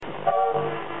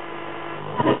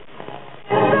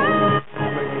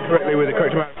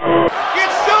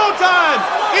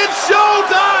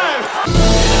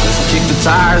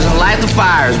tires and light the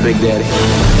fires, Big Daddy.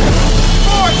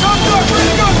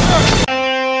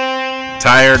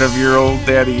 Tired of your old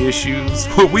daddy issues?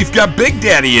 Well, we've got big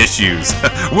daddy issues.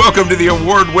 Welcome to the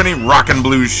award-winning Rock and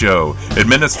Blues Show,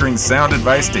 administering sound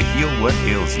advice to heal what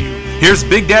ails you. Here's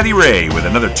Big Daddy Ray with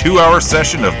another 2-hour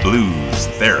session of blues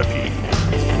therapy.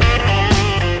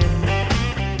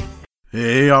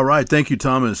 Hey, all right. Thank you,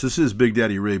 Thomas. This is Big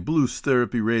Daddy Ray, Blues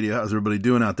Therapy Radio. How's everybody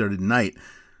doing out there tonight?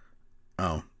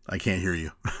 Oh, I can't hear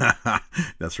you.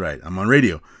 That's right. I'm on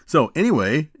radio. So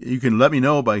anyway, you can let me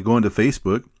know by going to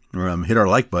Facebook or hit our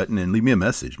like button and leave me a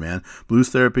message, man. Blues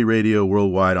Therapy Radio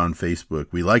Worldwide on Facebook.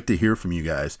 We like to hear from you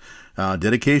guys.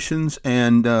 Dedications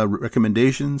and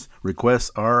recommendations,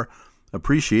 requests are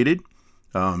appreciated.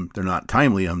 They're not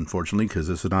timely, unfortunately, because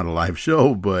this is not a live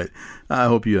show, but I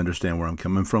hope you understand where I'm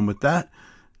coming from with that.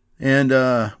 And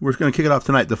we're going to kick it off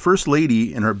tonight. The First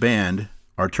Lady and her band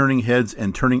are turning heads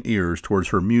and turning ears towards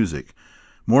her music.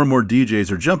 More and more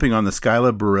DJs are jumping on the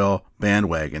Skyla Burrell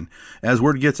bandwagon as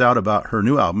word gets out about her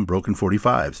new album, Broken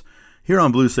 45s. Here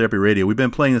on Blues Therapy Radio, we've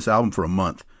been playing this album for a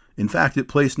month. In fact, it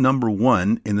placed number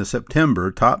 1 in the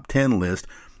September top 10 list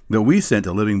that we sent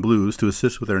to Living Blues to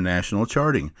assist with their national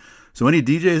charting. So any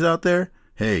DJs out there,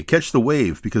 hey, catch the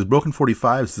wave, because Broken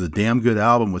 45s is a damn good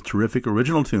album with terrific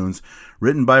original tunes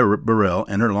written by Burrell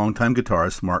and her longtime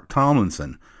guitarist, Mark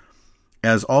Tomlinson.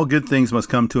 As all good things must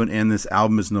come to an end, this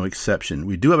album is no exception.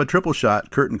 We do have a triple shot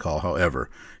curtain call,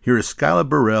 however. Here is Skyla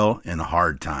Burrell and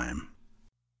Hard Time.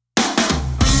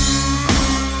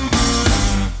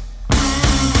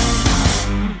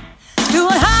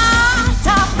 Doing hard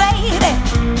time, baby,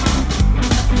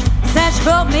 since you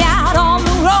broke me out on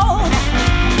the road.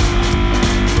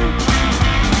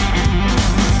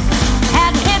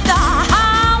 Had to hit the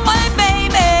highway,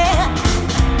 baby,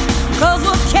 'cause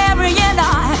we're carrying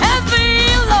our heavy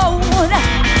load.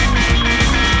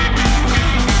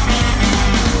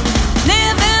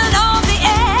 Living on the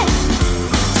edge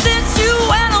since you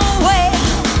went away.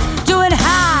 Doing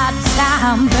hard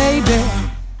time, baby,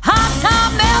 hard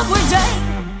time every day.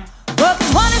 But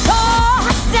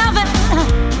 24/7,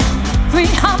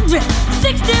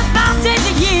 365 days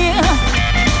a year.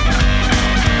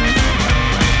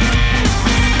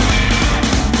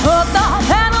 Put the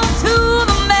pedal to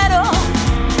the metal,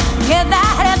 get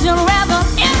that engine revving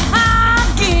in high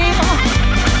gear.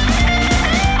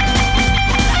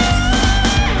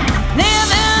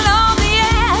 Living on the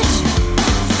edge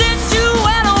since you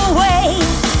went away.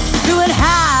 Doing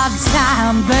hard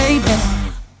time, baby,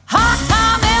 hard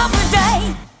time every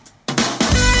day.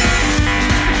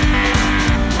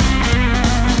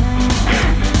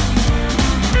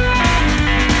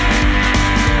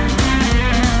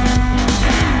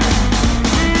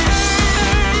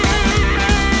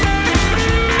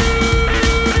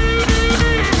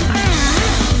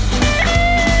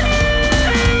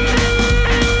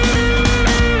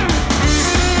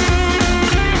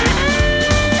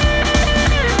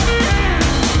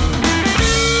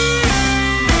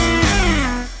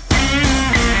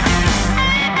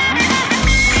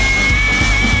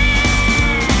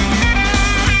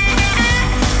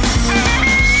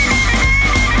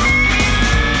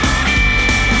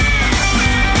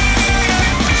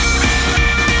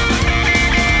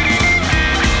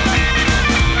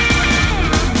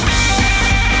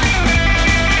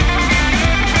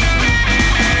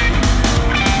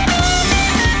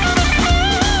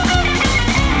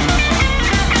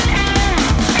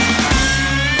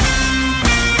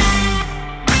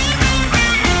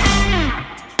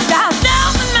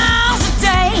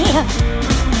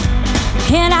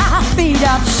 In our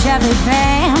beat-up Chevy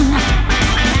van,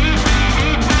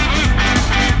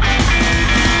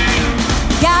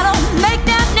 gotta make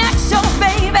that next show,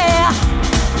 baby,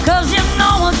 'cause you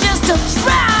know I'm just a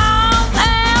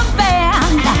traveling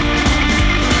band.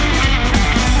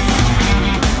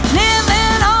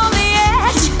 Living on the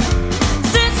edge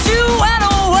since you went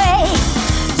away.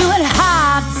 Doing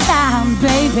hard time,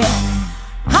 baby,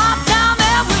 hard time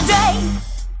every day.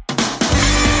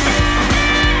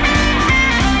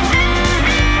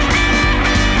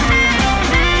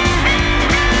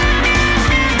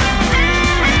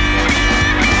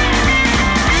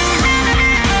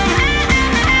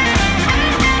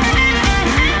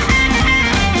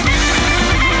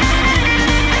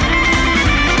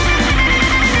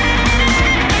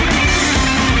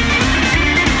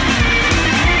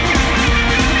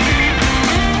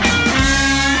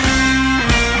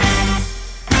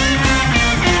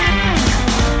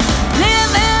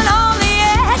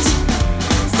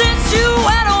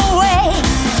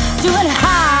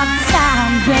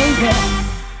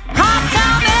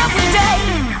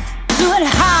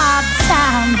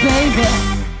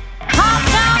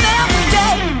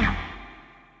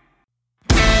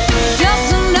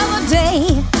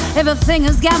 Everything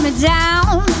has got me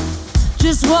down.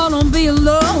 Just wanna be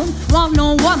alone, want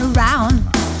no one around.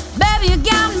 Baby, you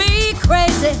got me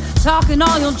crazy, talking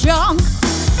all your junk.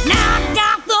 Now I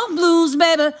got the blues,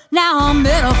 baby, now I'm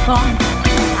in a funk.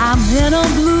 I'm in a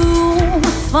blue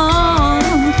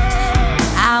funk.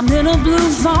 I'm in a blue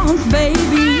funk,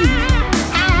 baby.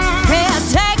 Can't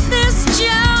take this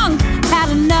junk, had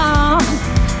enough.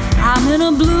 I'm in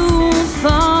a blue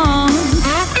funk.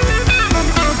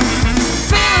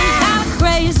 Feeling kinda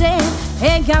crazy,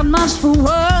 ain't got much for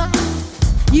work.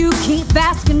 You keep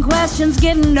asking questions,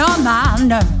 getting on my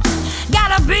nerves.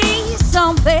 Gotta be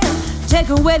something, take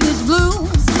away these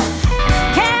blues.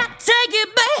 Can't take it,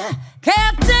 baby,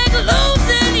 can't take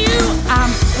losing you.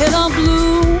 I'm in a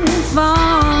blue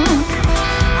funk.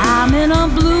 I'm in a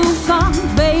blue funk,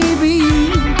 baby.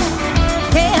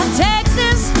 Can't take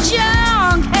this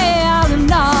junk, had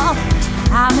enough.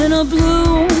 I'm in a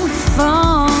blue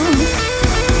funk.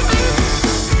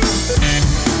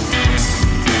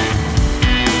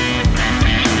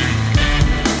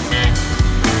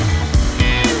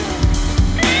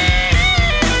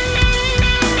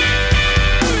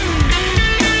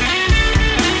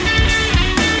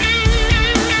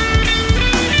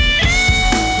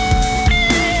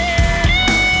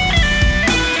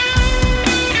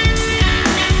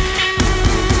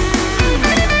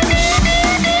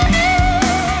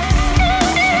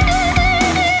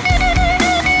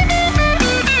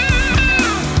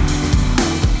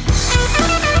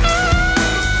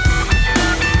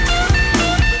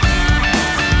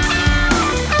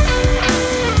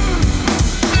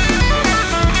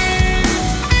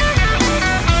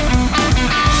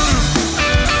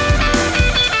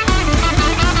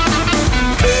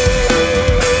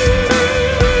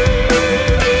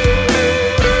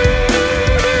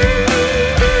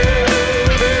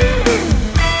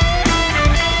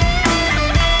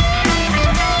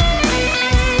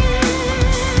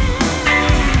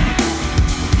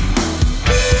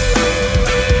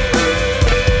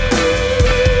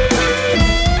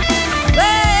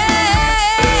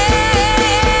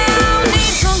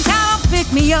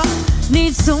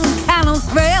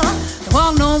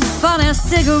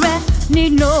 Cigarette,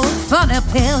 need no funny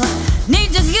pill.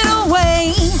 Need to get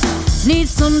away, need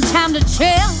some time to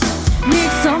chill.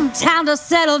 Need some time to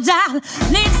settle down,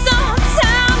 need some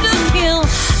time to kill.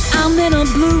 I'm in a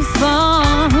blue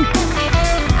funk.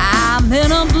 I'm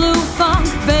in a blue funk,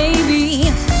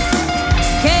 baby.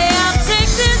 Can't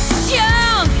take this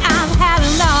junk, I've had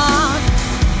enough.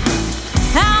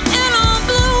 I'm in a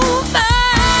blue funk.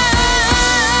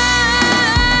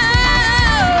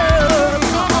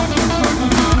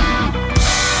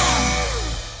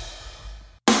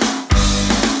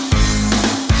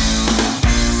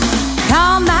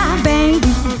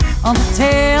 On the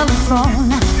telephone,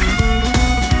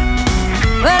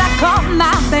 but I called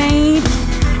my baby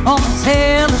on the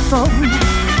telephone.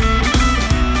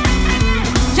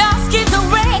 Just keep the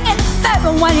ringing, baby,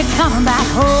 when you're coming back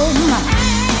home.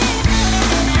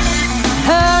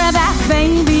 Hurry back,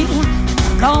 baby,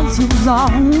 gone too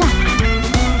long.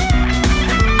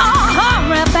 Oh,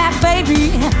 hurry back,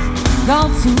 baby,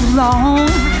 gone too long.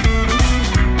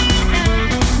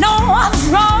 No one's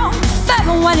wrong,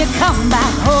 baby, when you come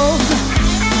back home.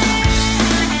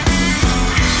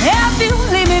 If you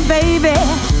leave me, baby,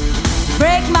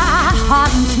 break my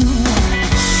heart in two.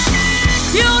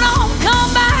 If you don't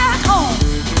come back home,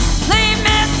 leave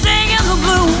me singing the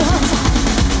blues.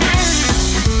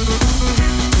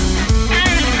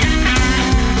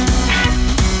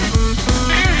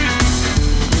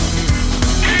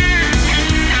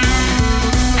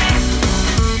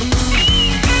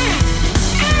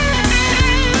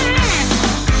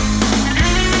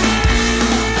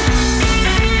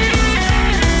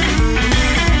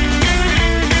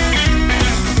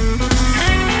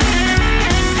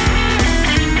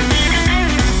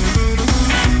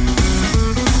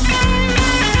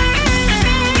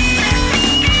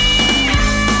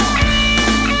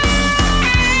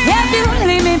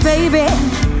 Baby,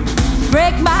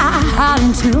 break my heart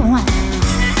in two.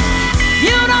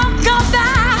 You don't come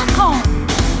back home,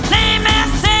 leave me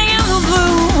singing the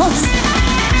blues.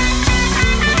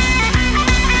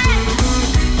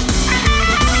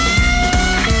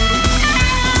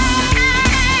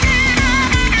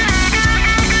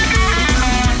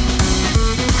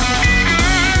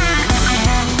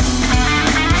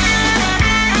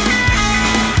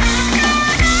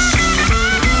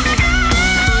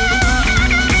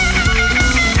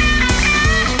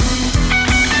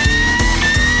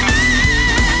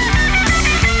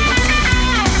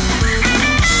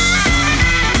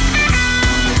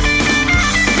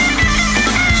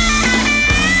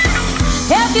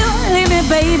 leave me,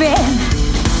 baby,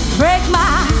 break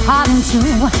my heart in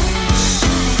two.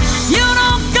 You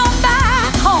don't go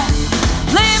back home,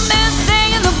 leave me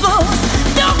singing the blues.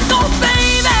 Don't go,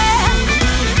 baby,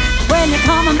 when you're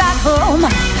coming back home.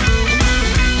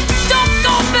 Don't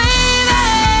go, baby,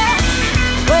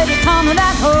 when you're coming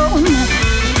back home.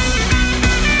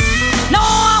 No,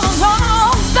 I was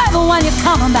wrong, baby, when you're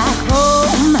coming back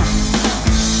home.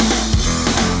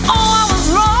 Oh, I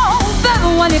was wrong, baby,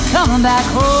 when you're coming back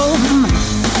home.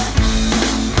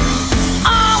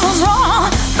 I was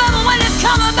wrong, baby, when you're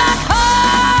coming back home.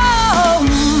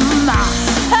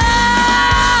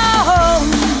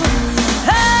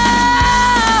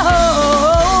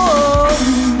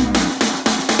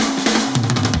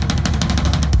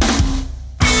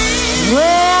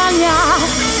 When you're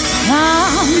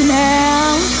coming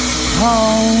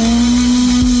home.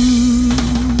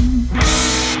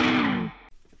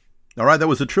 All right, that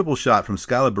was a triple shot from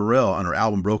Skylar Burrell on her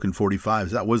album Broken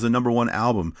 45s. That was the #1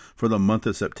 album for the month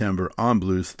of September on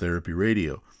Blues Therapy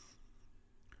Radio.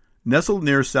 Nestled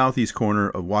near southeast corner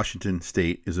of Washington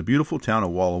State is a beautiful town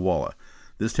of Walla Walla.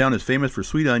 This town is famous for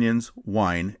sweet onions,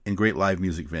 wine, and great live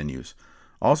music venues.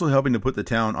 Also helping to put the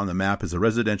town on the map is the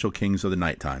residential Kings of the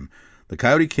Nighttime. The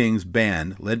Coyote Kings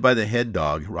band, led by the head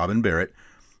dog, Robin Barrett.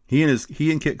 He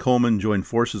and Kit Coleman joined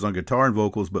forces on guitar and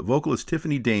vocals, but vocalist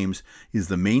Tiffany Dames is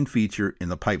the main feature in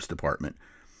the pipes department.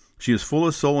 She is full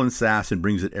of soul and sass and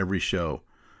brings it every show.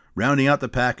 Rounding out the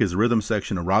pack is the rhythm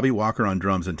section of Robbie Walker on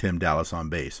drums and Tim Dallas on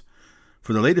bass.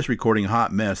 For the latest recording,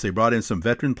 Hot Mess, they brought in some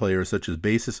veteran players such as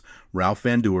bassist Ralph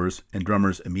Van Doers and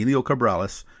drummers Emilio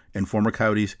Cabrales and former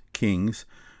Coyotes Kings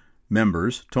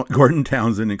members Gordon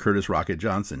Townsend and Curtis Rocket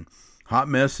Johnson. Hot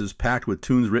Mess is packed with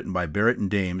tunes written by Barrett and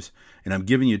Dames, and I'm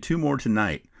giving you two more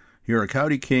tonight. Here are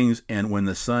Coyote Kings and When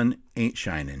the Sun Ain't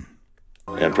Shining.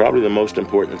 And probably the most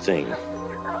important thing,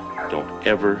 don't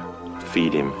ever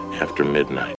feed him after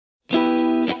midnight.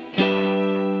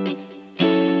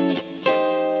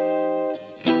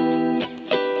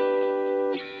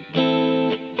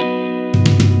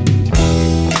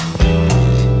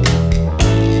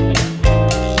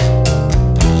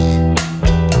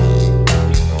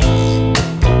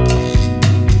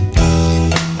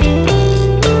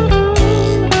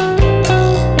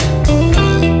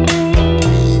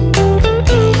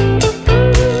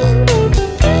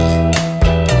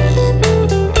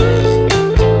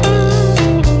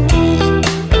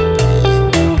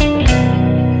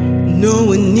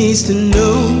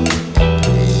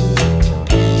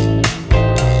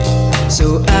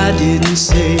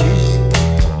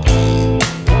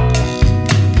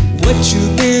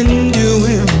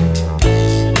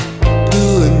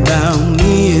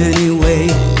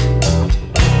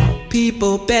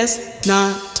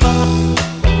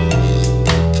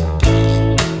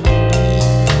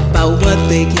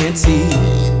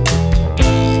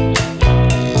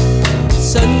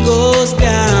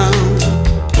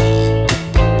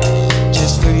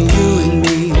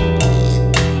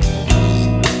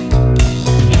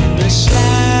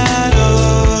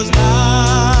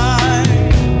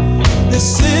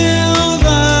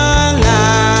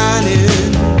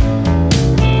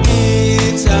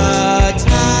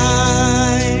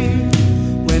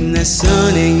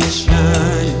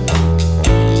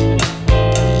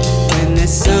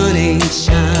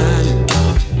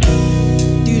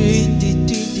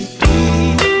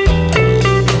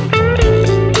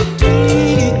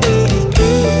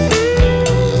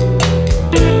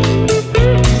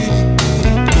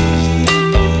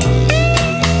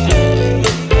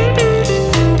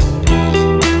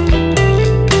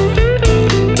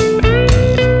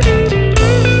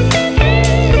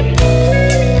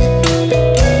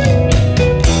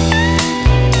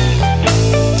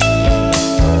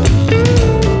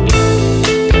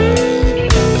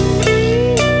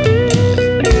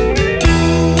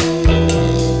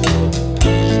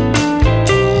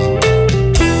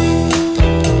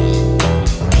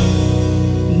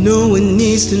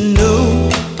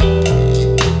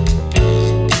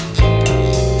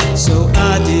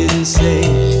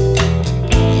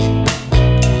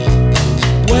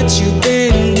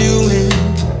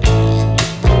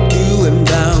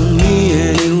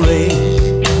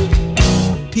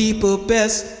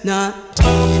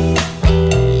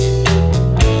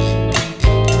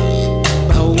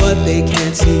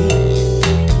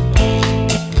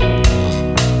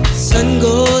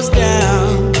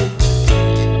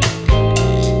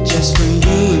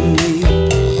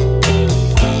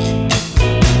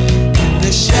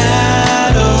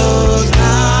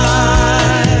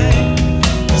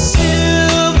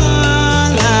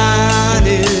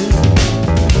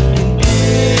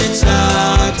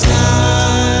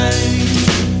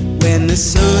 when the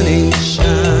sun ain't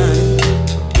shining,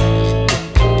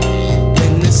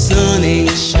 when the sun ain't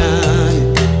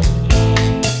shining,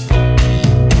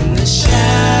 when the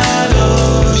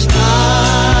shadows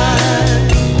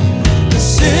hide, the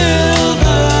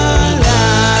silver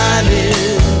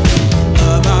lining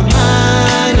of our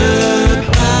minor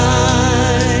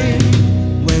climb,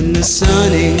 when the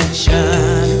sun ain't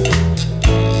shining,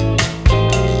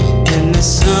 when the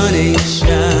sun ain't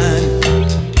shining,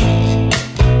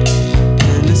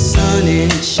 when the sun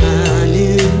ain't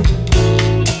shining,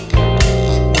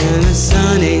 when the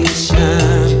sun ain't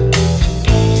shining,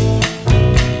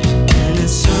 when the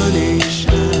sun ain't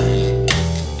shining,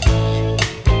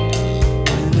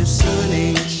 when the sun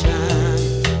ain't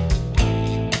shining,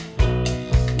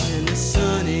 when the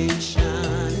sun ain't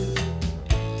shining,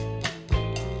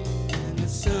 when the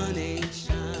sun ain't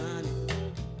shining.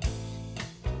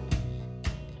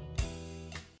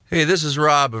 Hey, this is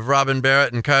Rob of Robin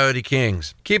Barrett and Coyote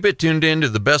Kings. Keep it tuned in to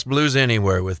the best blues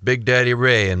anywhere with Big Daddy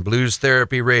Ray and Blues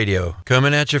Therapy Radio.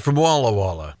 Coming at you from Walla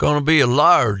Walla. Gonna be a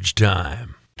large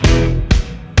time.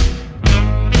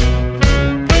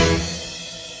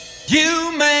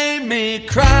 You made me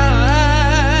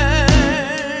cry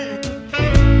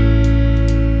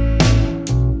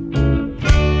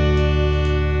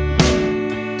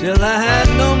till I had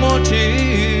no more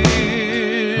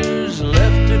tears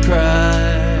left to cry.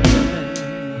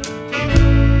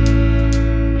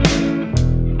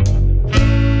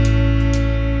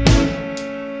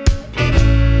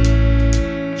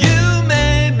 You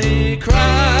made me cry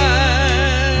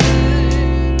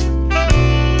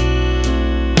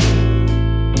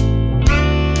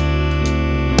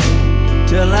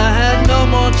till I had no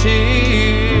more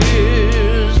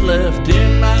tears left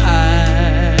in my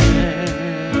eyes.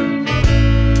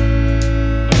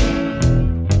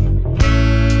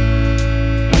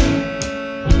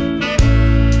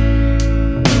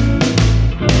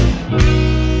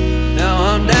 Now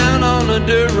I'm down on the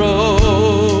dirt road,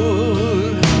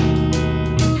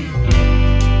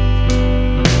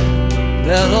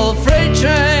 that old freight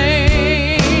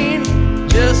train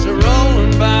just a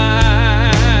rolling by.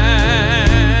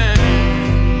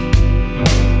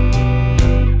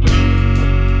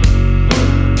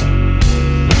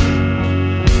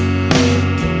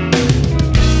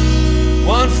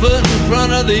 One foot in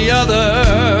front of the other,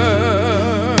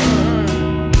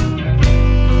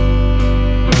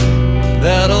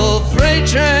 that old freight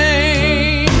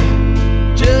train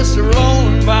just a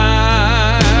rolling by.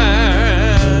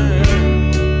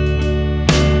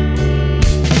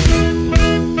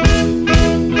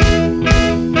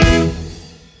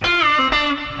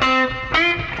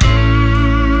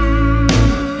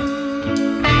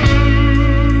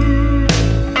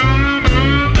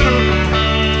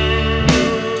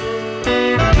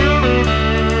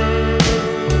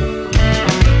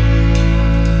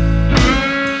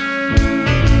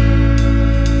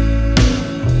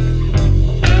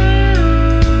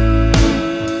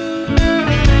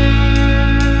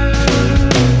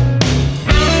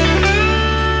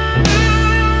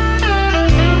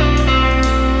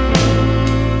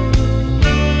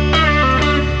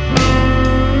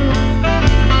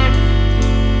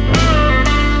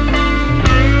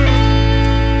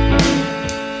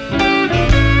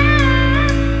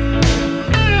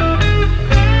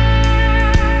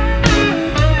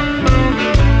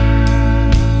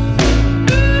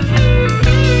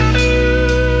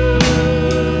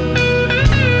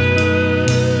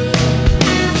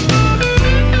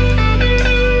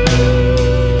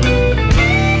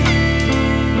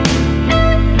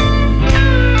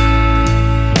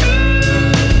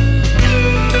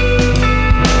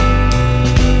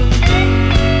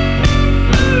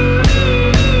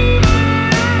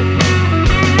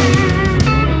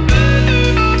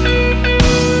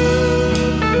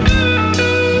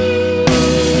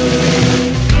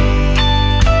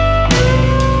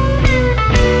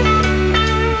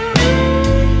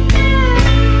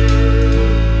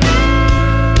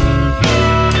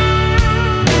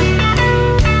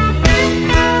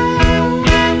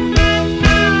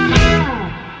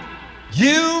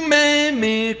 You made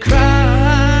me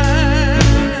cry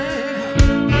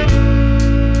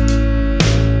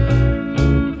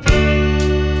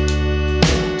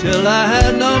till I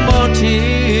had no more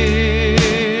tears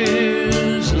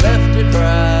left to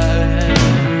cry.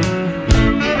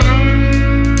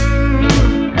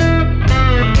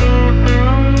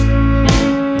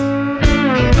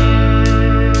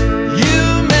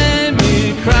 You made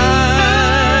me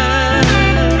cry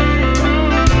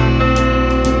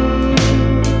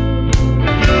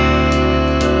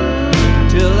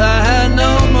till I had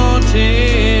no more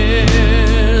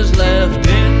tears left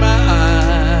in my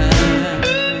eyes.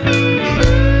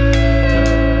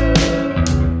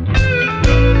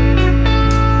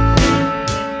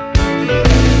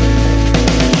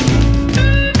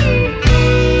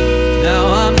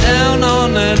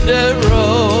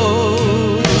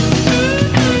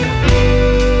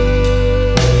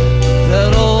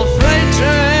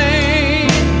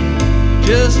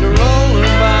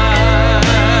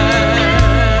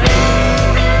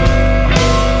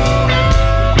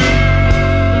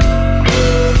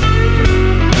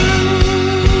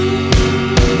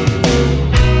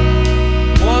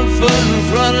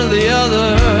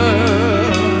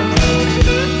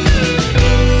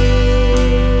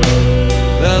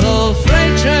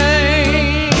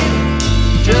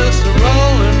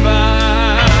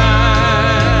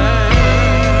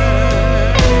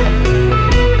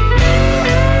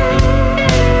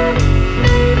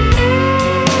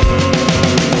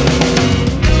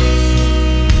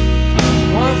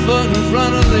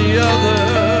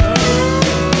 other.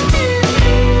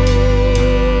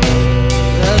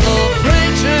 There's a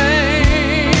freight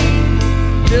train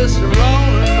just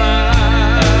rolling by.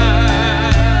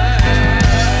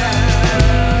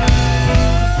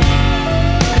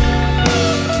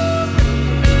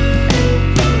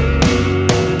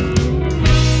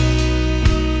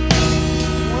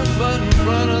 One foot in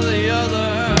front of the other.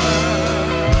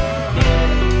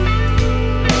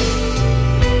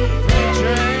 Freight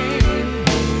train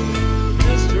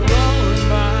just rolling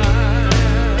by.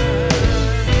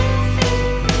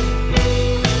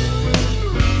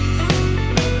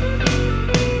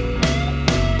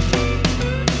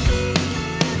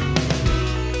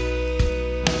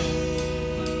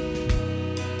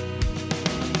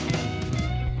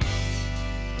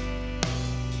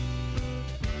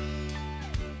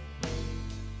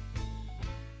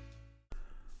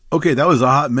 Okay, that was a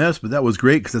hot mess, but that was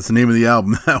great because that's the name of the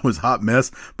album. That was Hot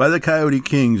Mess by the Coyote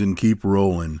Kings and Keep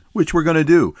Rollin', which we're going to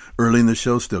do early in the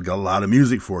show. Still got a lot of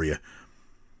music for you.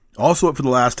 Also up for the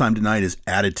last time tonight is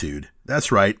Attitude.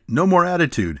 That's right, no more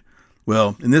Attitude.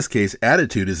 Well, in this case,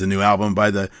 Attitude is a new album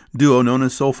by the duo known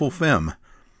as Soulful Femme.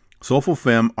 Soulful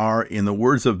Femme are, in the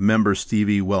words of member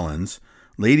Stevie Wellens,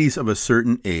 ladies of a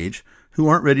certain age who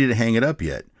aren't ready to hang it up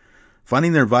yet.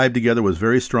 Finding their vibe together was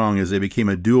very strong as they became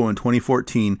a duo in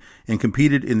 2014 and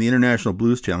competed in the International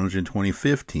Blues Challenge in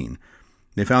 2015.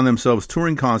 They found themselves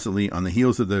touring constantly on the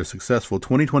heels of their successful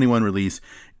 2021 release,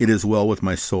 It Is Well With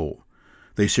My Soul.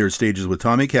 They shared stages with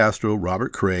Tommy Castro,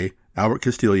 Robert Cray, Albert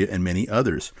Castiglia, and many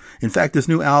others. In fact, this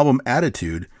new album,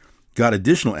 Attitude, got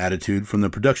additional attitude from the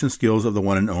production skills of the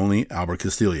one and only Albert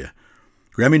Castiglia.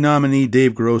 Grammy nominee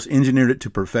Dave Gross engineered it to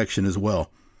perfection as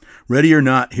well. Ready or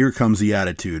not, here comes the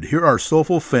attitude. Here are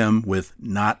Soulful Femme with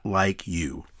Not Like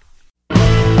You.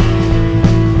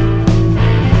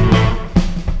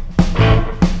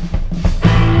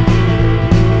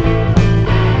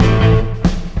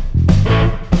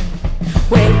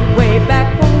 Way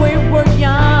back when we were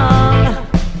young,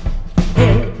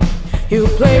 hey, you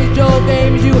played your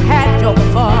games, you had your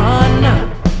fun,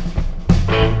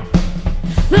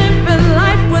 living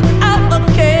life without a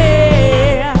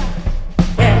care,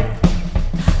 yeah.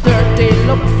 Dirty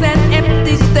looks and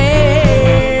empty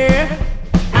stare.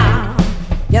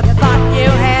 You thought you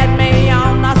had me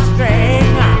on a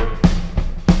string,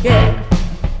 yeah.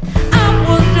 I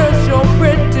was just your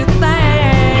pretty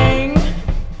thing.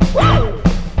 Woo!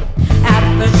 At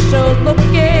the shows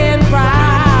looking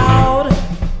proud,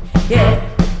 yeah.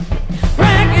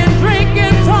 Bragging,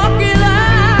 drinking, talking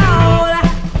loud,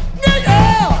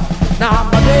 yeah. Now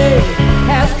my day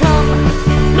has come,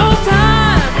 no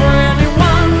time for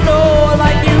anyone, no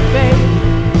like you, babe.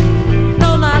 No,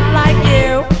 not like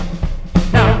you,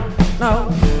 no, no.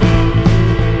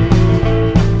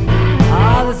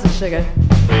 Ah, this is sugar.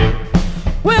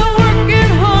 We're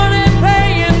working hard and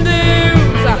paying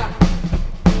dues,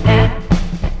 yeah.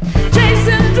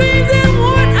 Chasing dreams in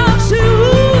worn-out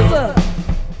shoes.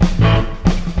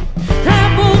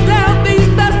 Travel down these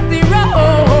dusty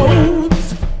roads.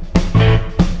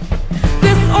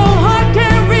 This old heart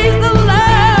carries the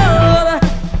load,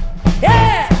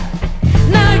 yeah.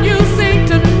 Now you seem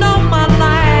to know my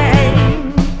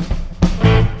name,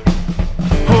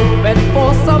 hoping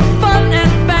for some fun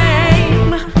and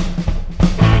fame.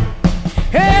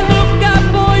 Hey, look out,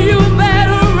 boy, you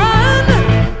better run.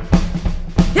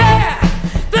 Yeah,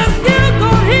 this here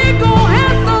gon'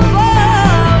 have some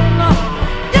fun.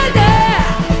 Yeah, yeah,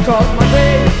 'cause my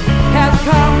day has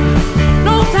come.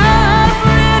 No time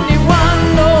for anyone,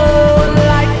 no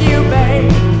like you,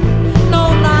 babe. No,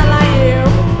 not like you.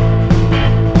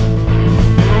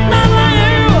 Not like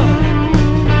you.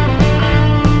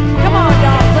 Come on,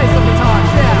 y'all, play some guitar,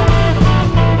 yeah.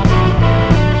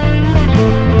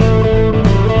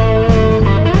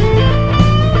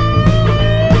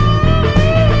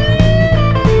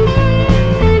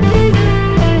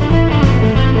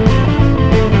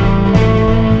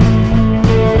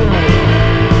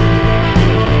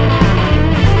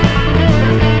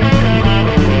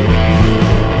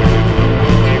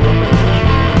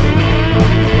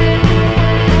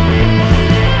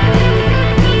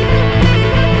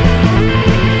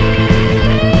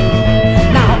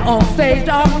 Now on stage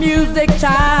our music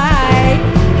tight,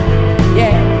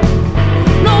 yeah.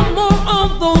 No more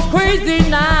of those crazy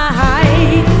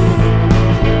nights,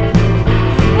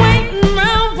 waiting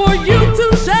around for you to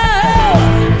show.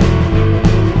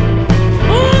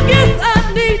 Oh, guess I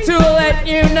need to let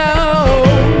you know,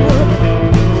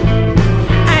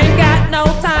 I ain't got no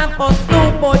time for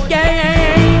schoolboy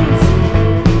games.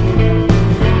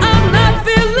 I'm not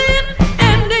feeling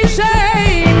any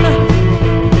shame.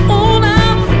 Oh,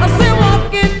 now I see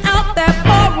walking out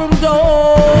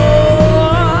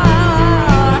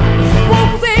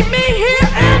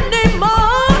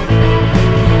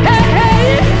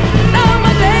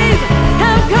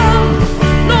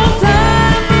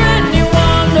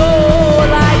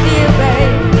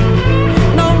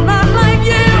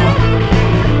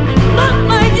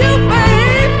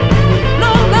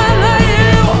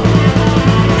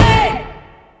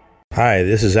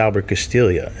this is Albert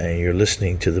Castilla, and you're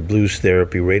listening to the Blues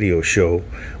Therapy Radio Show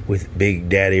with Big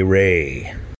Daddy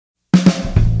Ray.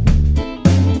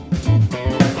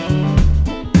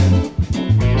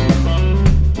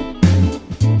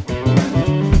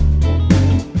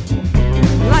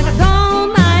 Like a dull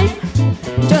knife,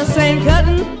 just ain't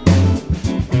cutting,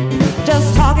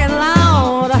 just talking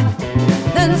loud,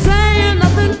 then saying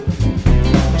nothing,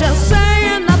 just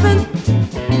saying nothing,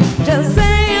 just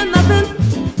saying nothing.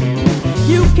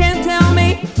 You can't tell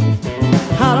me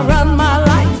how to run my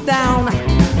life down.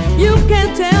 You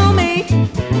can't tell me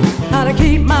how to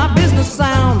keep my business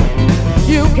sound.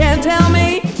 You can't tell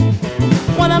me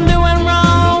what I'm doing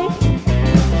wrong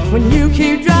when you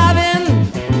keep driving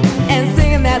and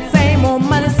singing that same old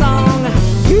money song.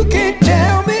 You can't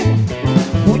tell me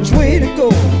which way to go.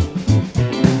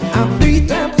 I'm 3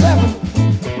 times 7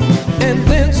 and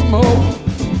then some more.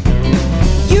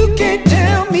 You can't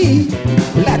tell me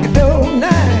like a dull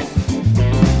knife,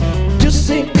 just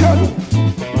ain't cutting,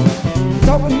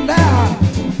 talking loud,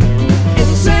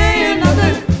 and saying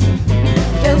nothing,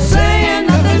 just saying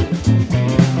nothing,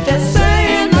 just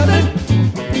saying nothing.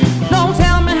 Don't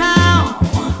tell me how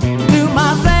to do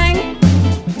my thing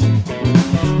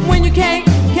when you can't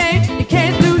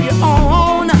do your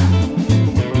own.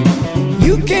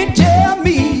 You can't tell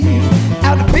me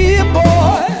how to be a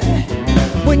boy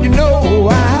when you know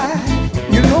why.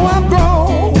 You know I'm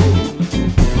grown.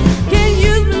 Can't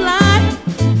use me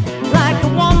like a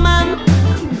woman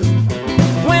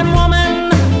when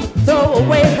woman throw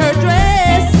away her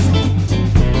dress.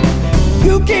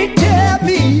 You can't tell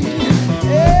me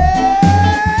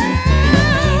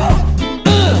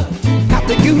how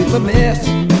to use a mess.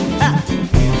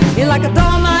 You're like a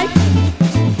dull knife,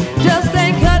 just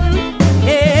ain't cutting.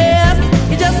 Yes,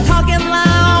 you're just talking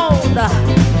loud,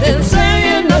 then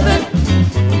saying nothing.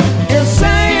 And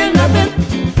saying nothing,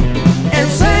 and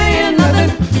saying nothing.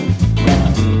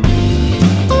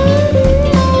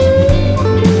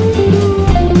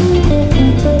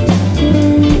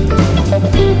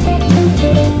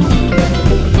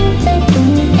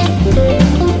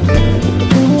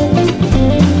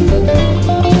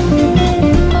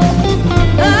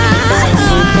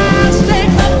 Stay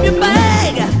up your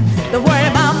bag, don't worry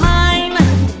about mine.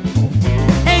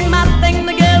 Ain't my thing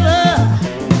together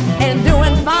and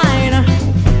doing fine.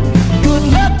 Good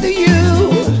luck to you,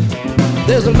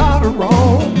 there's a lot of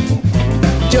wrong.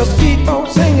 Just keep on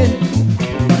singing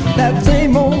that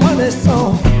same old money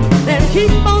song. Then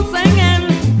keep on singing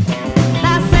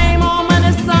that same old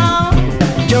money song.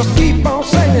 Just keep on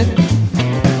singing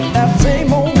that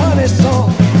same old money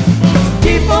song.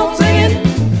 Keep on singing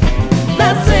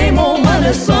that same old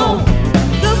money song.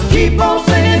 Just keep on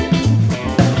singing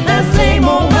that same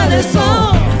old money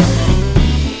song.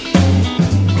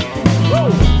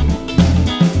 Woo.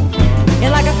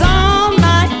 You're like a dull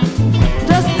knife,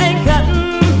 just ain't cutting.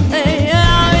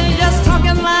 Yeah, you're just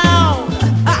talking loud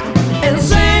and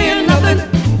saying nothing.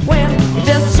 Well,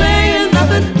 just saying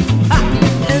nothing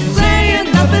and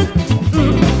saying nothing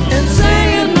and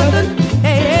saying nothing.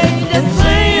 Hey, just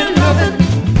saying nothing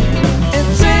and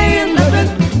saying nothing.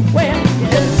 Well,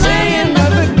 just saying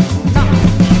nothing.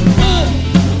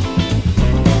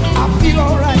 I feel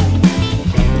alright.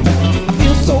 I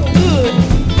feel so good.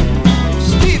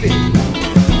 Stevie,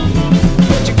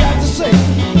 what you got to say?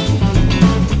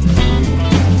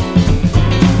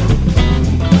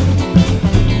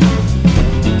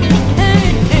 Hey,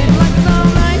 like a dull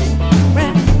knife,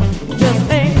 well, just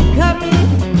ain't cutting.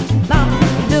 No,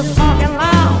 just talking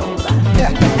loud,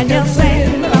 and just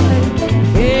saying nothing.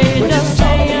 Yeah, you're just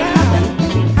saying nothing.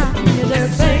 You're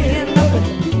just saying nothing.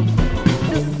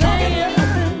 Just saying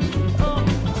nothing. Oh,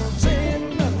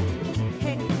 saying nothing.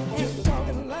 Hey, just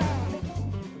talking loud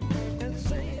and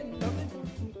saying nothing.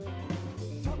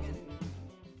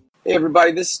 Hey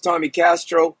everybody, this is Tommy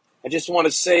Castro. I just want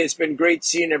to say it's been great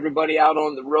seeing everybody out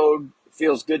on the road. It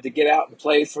feels good to get out and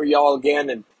play for y'all again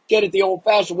and get it the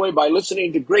old-fashioned way by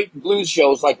listening to great blues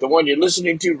shows like the one you're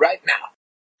listening to right now.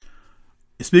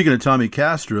 Speaking of Tommy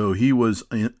Castro, he was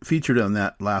featured on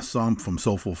that last song from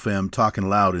Soulful Femme, Talking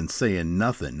Loud and Saying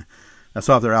Nothing. That's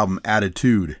off their album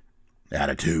Attitude.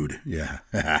 Attitude, yeah.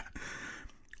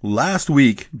 Last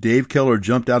week, Dave Keller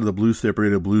jumped out of the Blues Therapy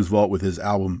Radio Blues Vault with his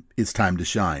album It's Time to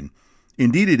Shine.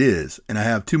 Indeed it is, and I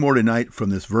have 2 more tonight from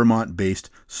this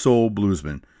Vermont-based soul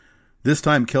bluesman. This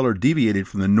time Keller deviated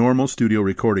from the normal studio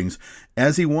recordings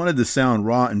as he wanted to sound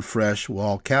raw and fresh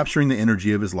while capturing the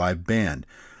energy of his live band.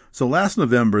 So last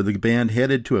November, the band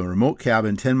headed to a remote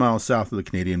cabin 10 miles south of the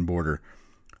Canadian border.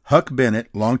 Huck Bennett,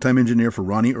 longtime engineer for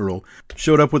Ronnie Earl,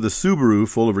 showed up with a Subaru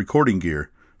full of recording gear.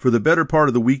 For the better part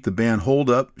of the week, the band holed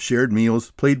up, shared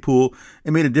meals, played pool,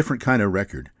 and made a different kind of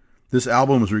record. This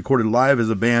album was recorded live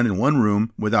as a band in one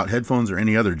room without headphones or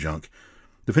any other junk.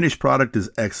 The finished product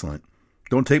is excellent.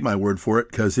 Don't take my word for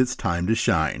it, because it's time to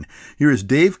shine. Here is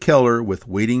Dave Keller with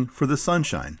Waiting for the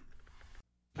Sunshine.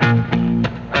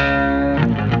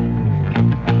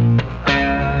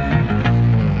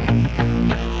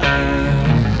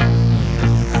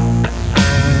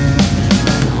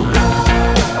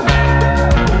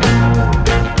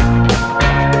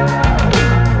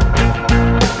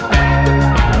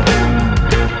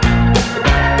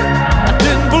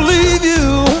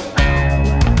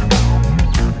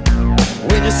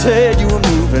 Said you were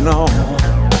moving on.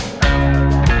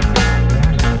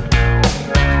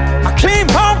 I came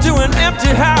home to an empty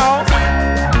house.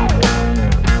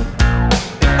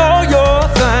 All your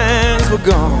things were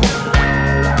gone.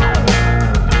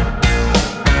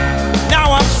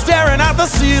 Now I'm staring at the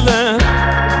ceiling,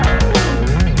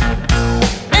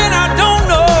 and I don't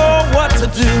know what to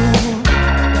do.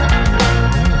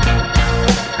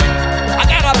 I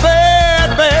got a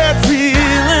bad, bad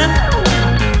feeling.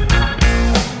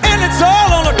 It's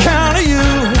all on account of you.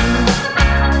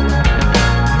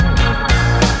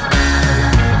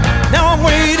 Now I'm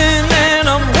waiting and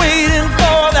I'm waiting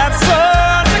for that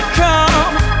sun to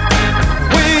come.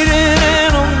 Waiting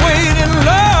and I'm waiting,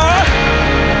 Lord.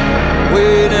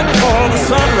 Waiting for the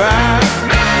sunrise.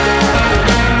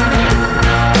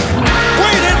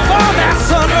 Waiting for that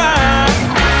sunrise.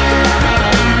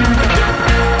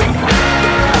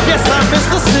 Yes, I miss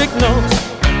the signals.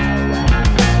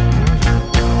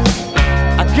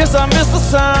 Guess I missed the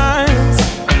signs.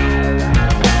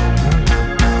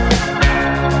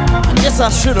 I guess I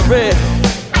should have read.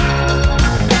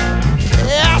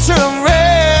 Yeah, I should have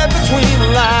read between the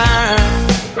lines.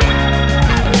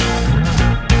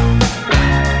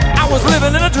 I was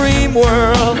living in a dream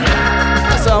world.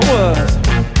 Yes, I was.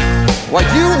 While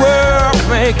you were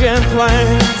making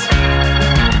plans.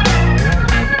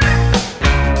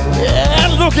 Yeah,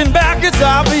 looking back, it's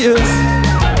obvious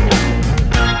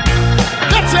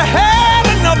you had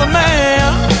another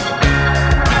man.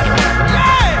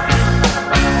 Yeah.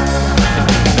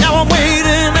 Now I'm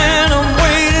waiting and I'm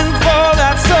waiting for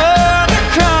that sun to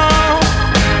come.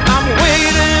 I'm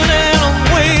waiting and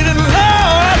I'm waiting,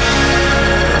 Lord.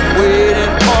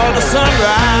 Waiting for the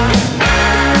sunrise.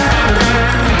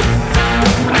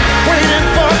 Waiting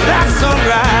for that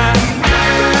sunrise.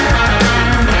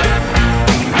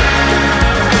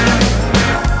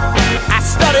 I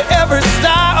study every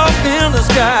star up in the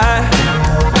sky.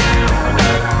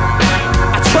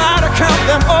 I try to count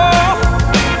them all.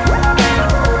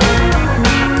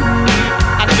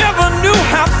 I never knew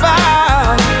how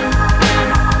far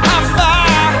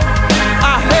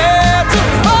I had to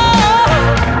fall.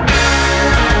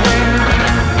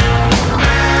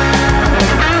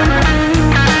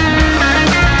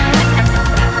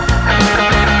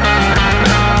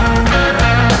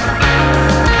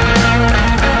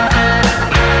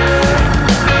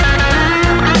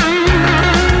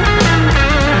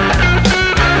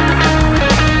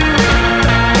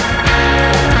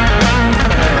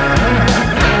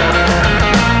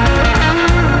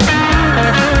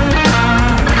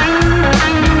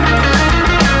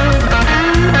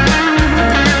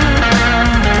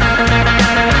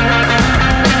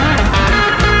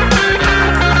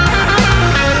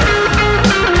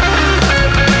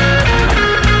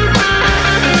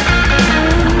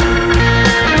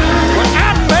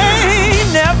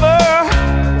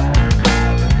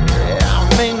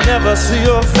 See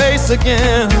your face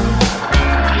again.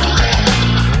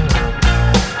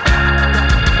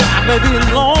 I may be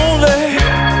lonely,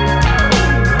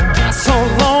 so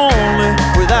lonely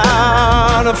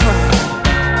without a friend.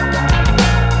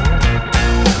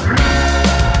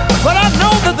 But I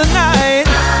know that the night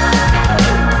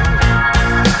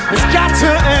has got to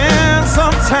end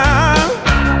sometime.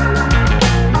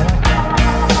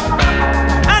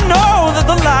 I know that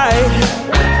the light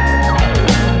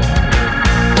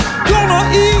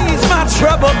ease my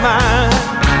troubled mind.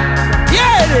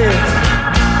 Yeah, it is.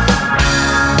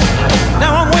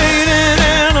 Now I'm waiting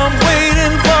and I'm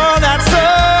waiting for that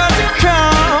sun to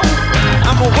come.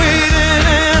 I'm waiting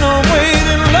and I'm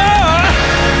waiting, Lord.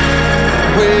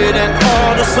 Waiting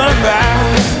for the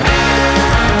sunrise.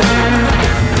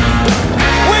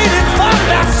 Waiting for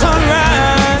that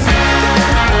sunrise.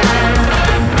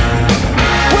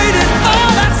 Waiting for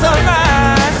that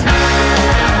sunrise.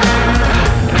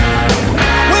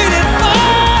 Waiting for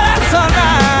that sunrise.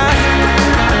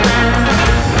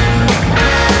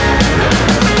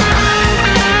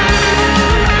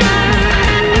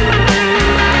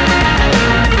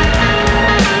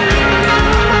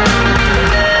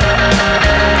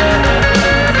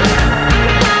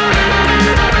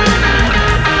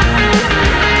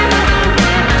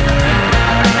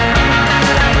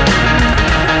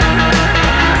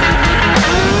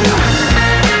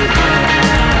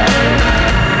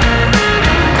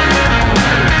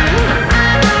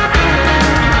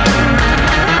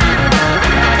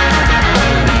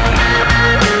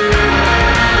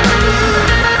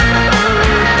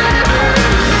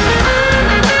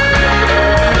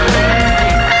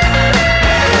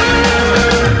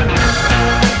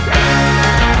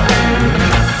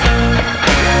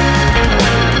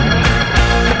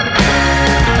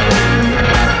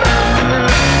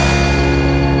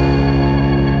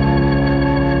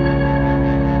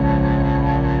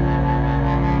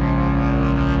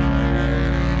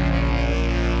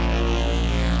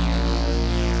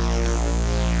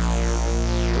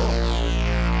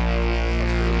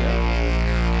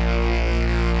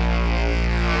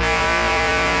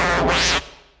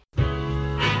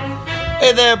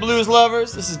 Hey there, blues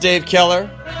lovers. This is Dave Keller.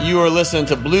 You are listening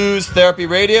to Blues Therapy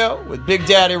Radio with Big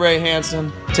Daddy Ray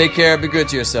Hansen. Take care. Be good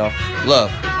to yourself.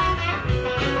 Love.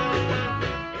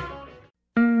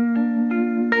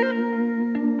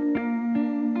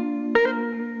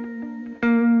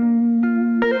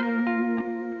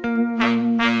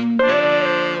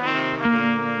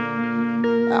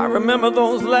 I remember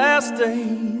those last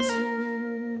days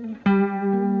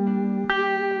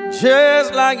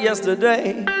just like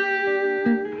yesterday,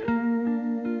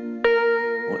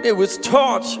 when it was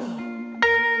torture,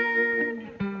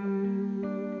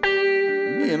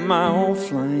 me and my own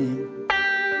flame.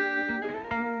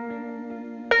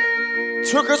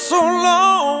 Took her so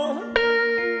long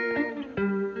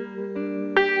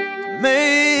to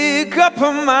make up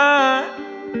her mind.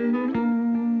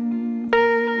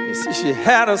 You see, she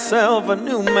had herself a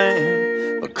new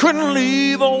man, but couldn't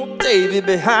leave old Davy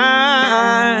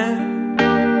behind.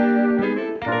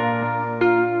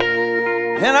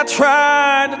 And I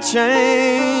tried to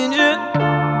change it,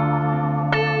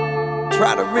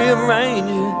 tried to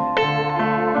rearrange it.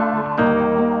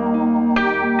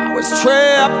 I was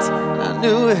trapped and I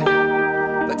knew it,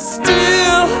 but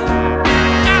still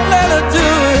I let her do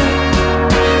it.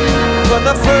 For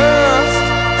the first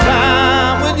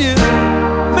time with you,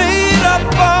 made up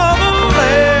for the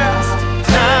last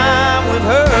time with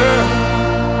her.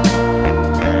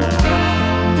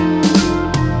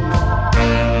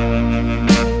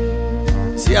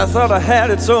 See, I thought I had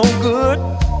it so good,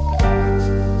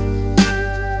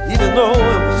 even though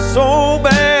it was so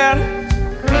bad.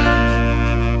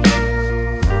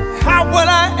 How would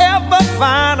I ever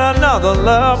find another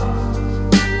love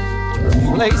to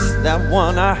replace that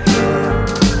one I had?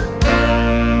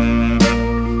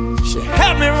 She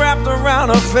had me wrapped around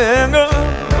her finger,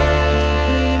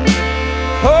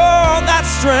 oh, that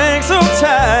string so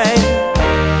tight.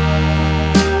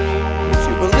 Would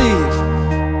you believe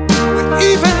we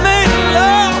even made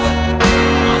love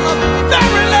on the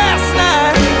very last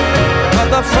night? But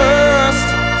the first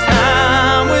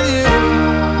time with you,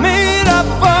 made up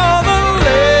for the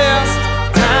last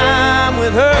time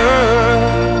with her.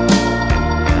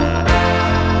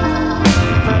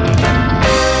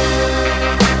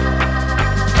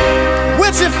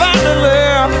 When she finally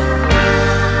left,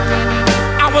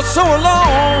 I was so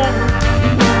alone.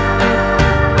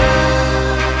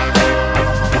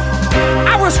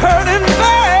 I was hurting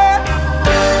bad,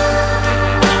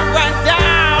 right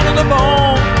down to the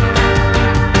bone.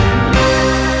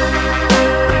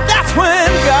 That's when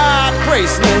God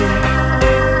graced me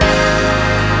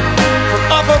from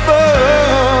up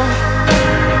above.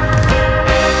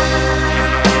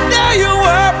 There you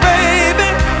were, baby,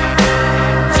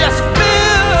 just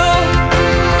filled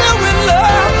with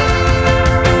love.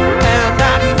 And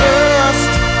that first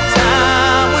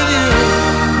time with you,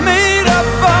 made up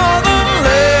for the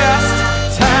last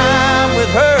time with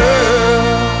her.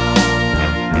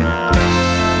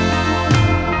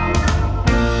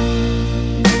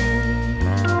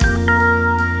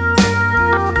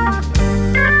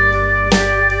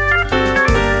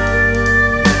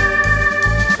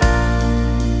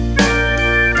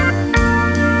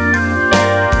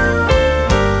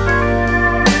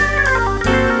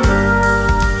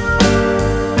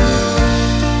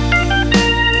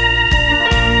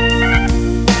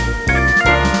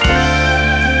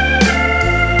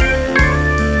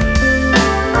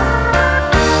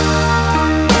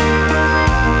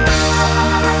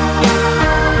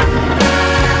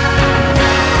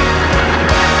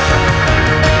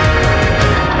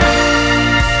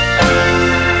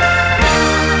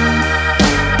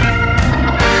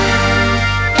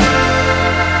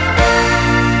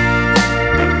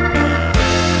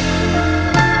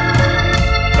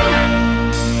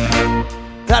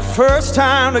 That first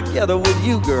time together with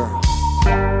you, girl,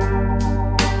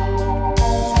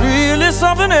 was really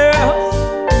something else.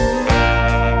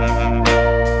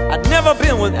 I'd never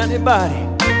been with anybody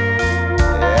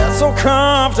so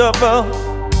comfortable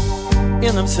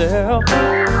in themselves.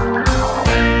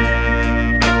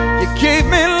 You gave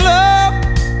me love,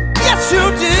 yes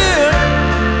you did.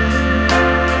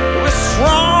 It was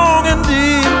strong and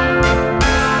deep.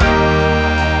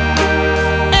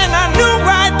 And I knew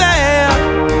right there,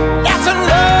 that's a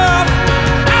love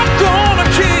I'm gonna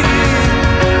keep.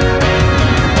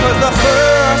 'Cause the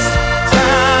first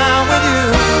time with you,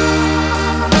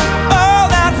 oh,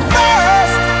 that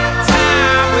first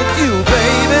time with you,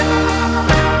 baby,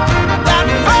 that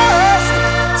first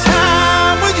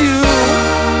time with you,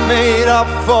 made up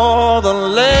for the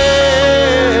last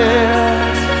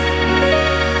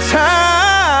time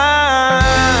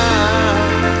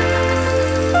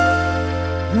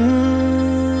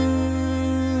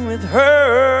with her.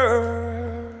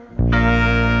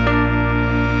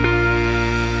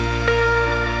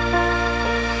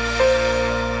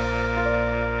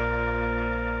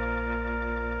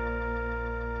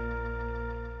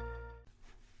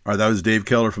 All right, that was Dave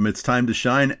Keller from It's Time to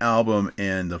Shine album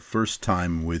and The First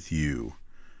Time With You.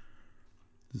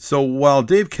 So while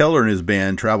Dave Keller and his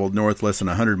band traveled north less than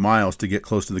 100 miles to get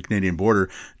close to the Canadian border,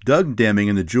 Doug Deming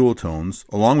and the Jewel Tones,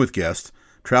 along with guests,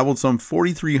 traveled some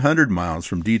 4,300 miles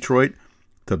from Detroit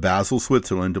to Basel,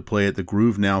 Switzerland to play at the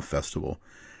Groove Now Festival.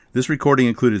 This recording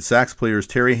included sax players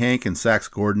Terry Hank and Sax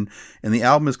Gordon, and the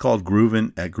album is called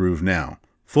Groovin' at Groove Now.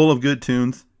 Full of good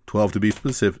tunes, 12 to be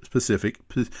specific.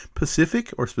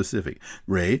 Pacific or specific?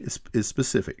 Ray is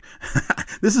specific.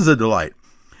 This is a delight.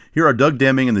 Here are Doug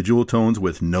Deming and the Jewel Tones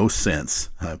with No Sense.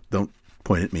 Don't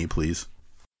point at me, please.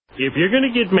 If you're going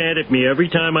to get mad at me every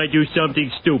time I do something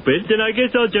stupid, then I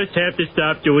guess I'll just have to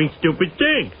stop doing stupid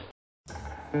things.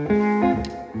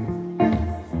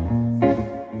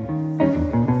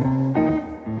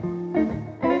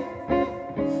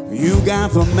 You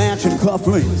got the matching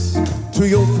cufflinks to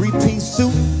your three-piece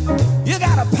suit. You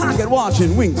got a pocket watch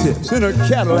and wingtips in a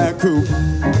Cadillac coupe.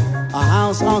 A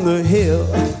house on the hill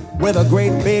with a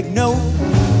great big note.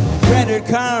 Credit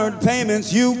card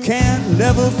payments you can't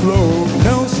never flow.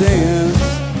 No sense.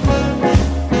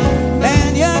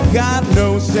 Man, you got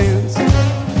no sense.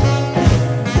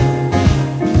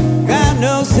 Got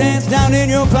no sense down in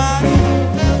your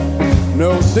pocket.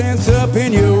 No sense up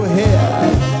in your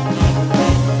head.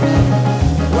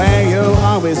 Where you're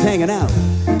always hanging out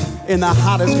in the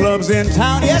hottest clubs in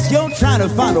town. Yes, you're trying to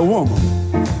find a woman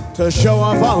to show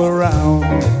off all around.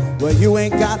 Well, you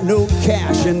ain't got no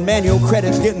cash and man, your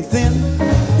credit's getting thin.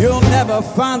 You'll never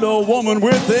find a woman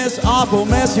with this awful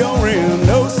mess you're in.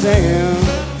 No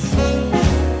sense.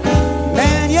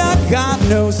 Man, you got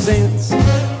no sense.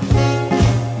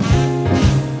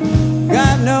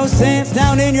 Got no sense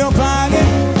down in your pocket.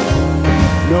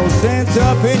 No sense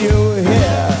up in your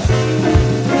head.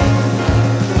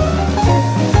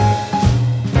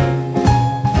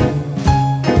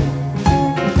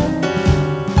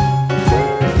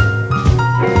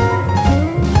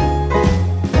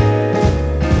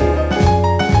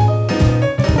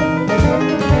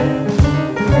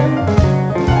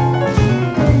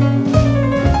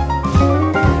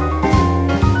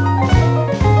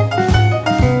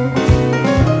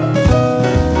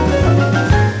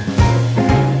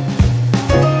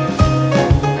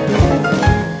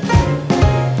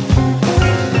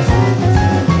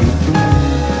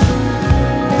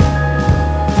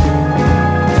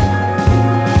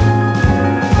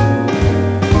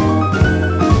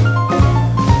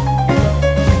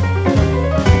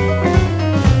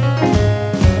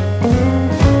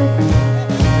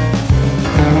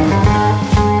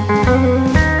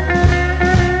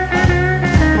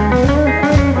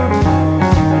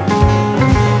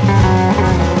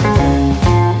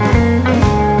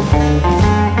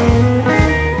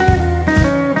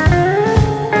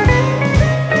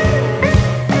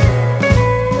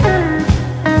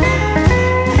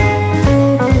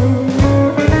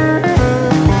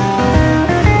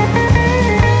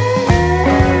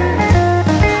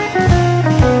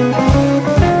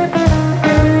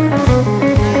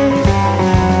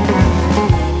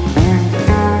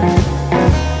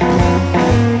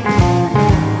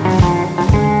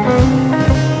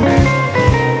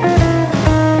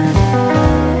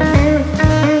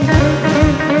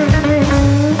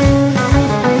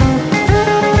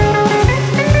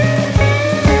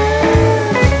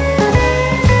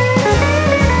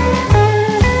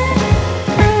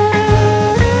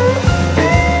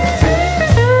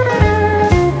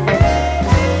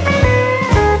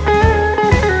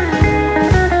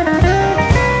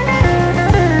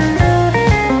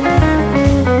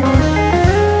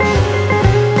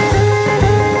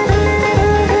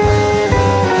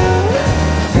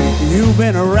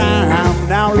 been around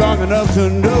now long enough to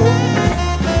know,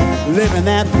 living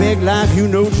that big life you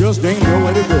know just ain't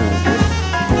nowhere to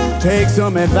go. Take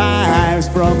some advice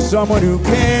from someone who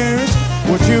cares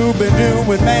what you've been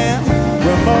doing, man.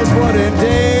 Remorse what it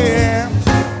did.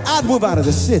 I'd move out of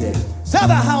the city, sell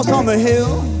the house on the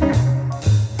hill,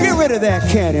 get rid of that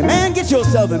caddy, man. Get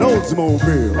yourself an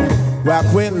Oldsmobile. Well,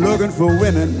 quit looking for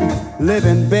women,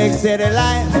 living big city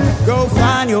life. Go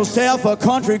find yourself a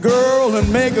country girl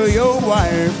and make her your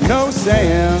wife. No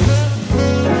sense,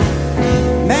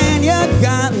 man, you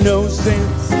got no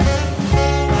sense.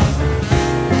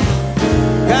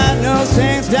 Got no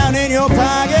sense down in your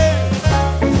pocket,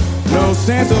 no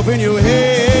sense up in your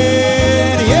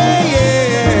head. Yeah,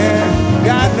 yeah.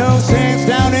 Got no sense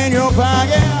down in your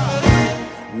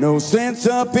pocket, no sense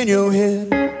up in your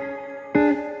head.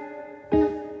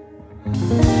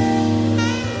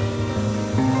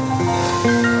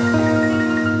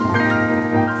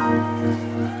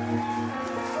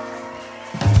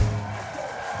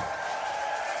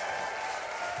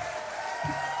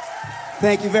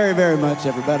 Thank you very, very much,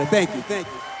 everybody. Thank you, thank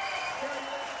you.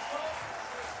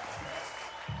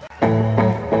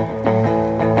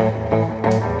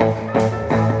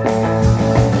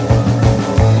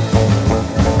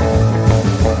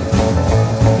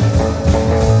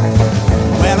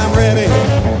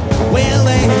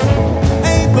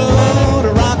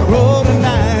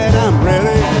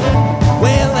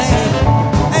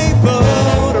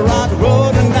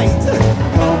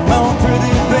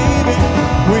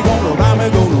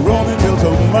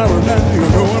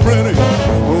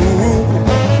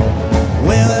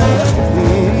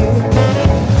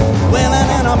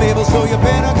 So you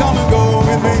better come and go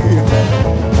with me.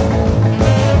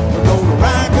 We're gonna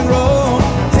rock and roll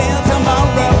till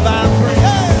tomorrow by 3.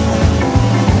 Yeah.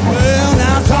 Well,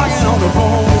 now talking on the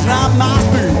phone is not my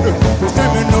speed. Just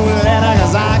send me no letter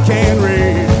 'cause I can't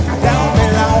read. Don't be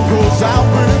long 'cause I'll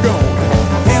be gone.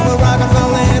 And we're rock and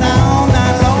rolling all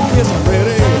night long. Yes, I'm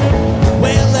ready.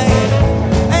 Well, they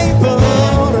ain't but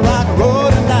to rock and roll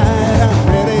tonight. I'm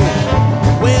ready.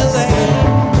 Well, they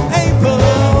ain't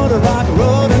but to rock and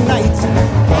roll tonight.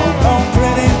 Come on,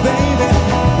 pretty baby.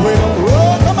 We don't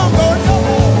roll. Come on, girl. Come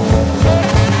on.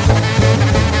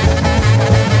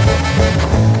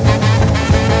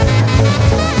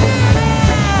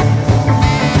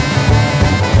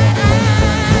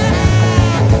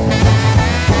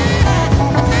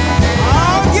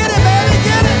 Oh, get it, baby,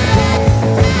 get it.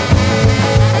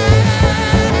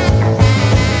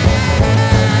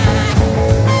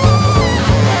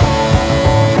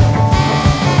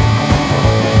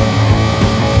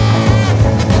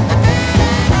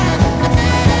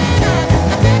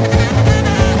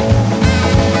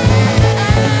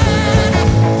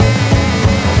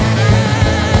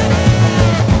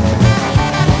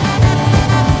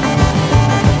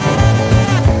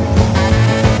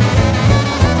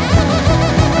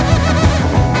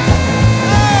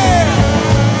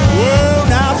 Well,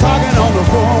 now talking on the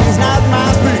phone is not my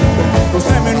speed. Don't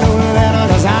send me no letter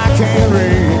 'cause I can't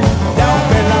read. Don't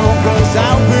be long 'cause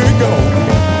I'll be gone.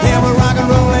 Yeah, we're rock and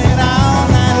rolling all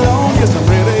night long. Yes, I'm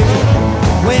ready.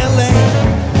 Well, they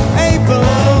ain't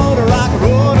but to rock and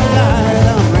roll tonight.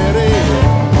 I'm ready.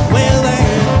 Well, they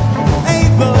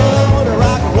ain't but to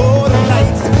rock and roll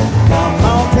tonight. Come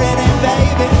on, pretty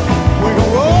baby. We're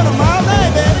gonna roll them all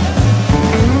night, baby.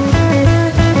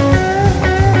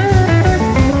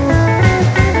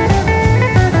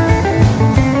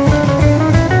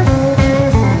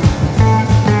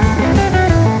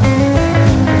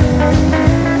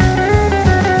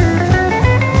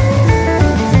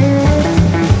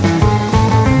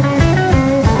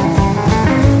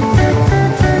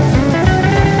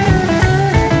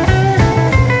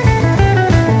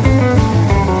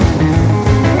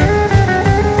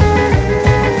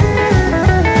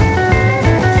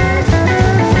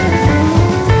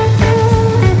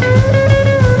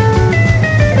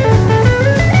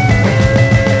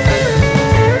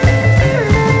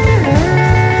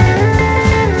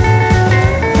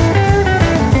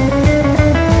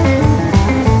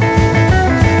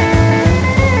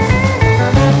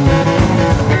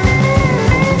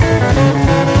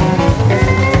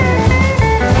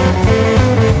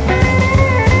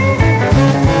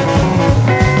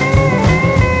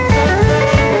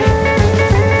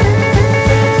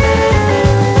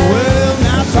 Well,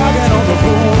 now talking on the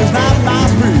phone is not my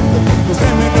speed. Don't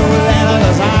send me no letter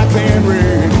 'cause I can't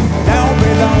read. Don't be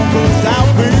long 'cause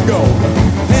I'll be gone.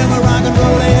 And we're rock and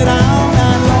roll it all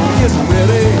night long. Yes, I'm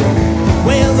ready.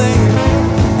 Well, they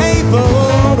ain't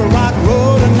but to rock and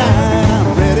roll tonight. I'm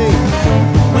ready.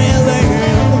 Well, they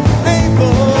ain't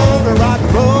but to rock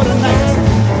and roll tonight.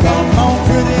 Come on,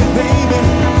 pretty baby.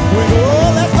 We go,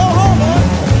 let's go home, boys.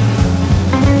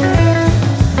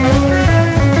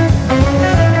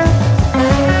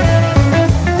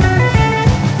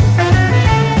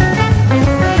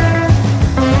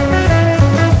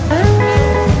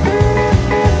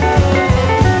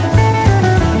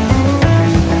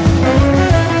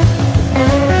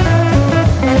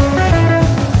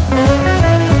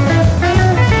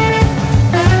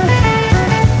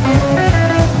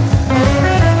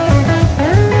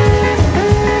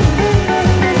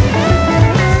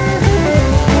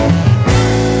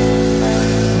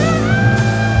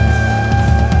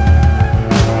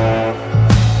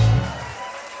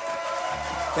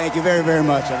 Thank you very, very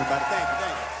much, everybody. Thank you,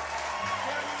 thank you.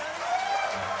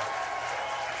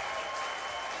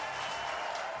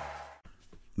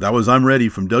 That was I'm Ready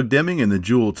from Doug Deming and the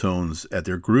Jewel Tones at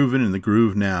their Groovin' in the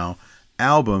Groove Now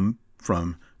album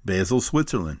from Basel,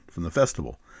 Switzerland, from the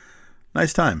festival.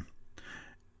 Nice time.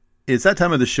 It's that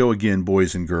time of the show again,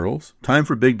 boys and girls. Time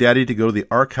for Big Daddy to go to the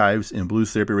archives in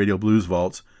Blues Therapy Radio Blues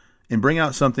Vaults and bring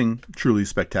out something truly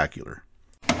spectacular.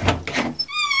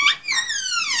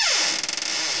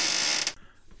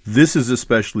 This is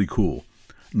especially cool.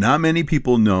 Not many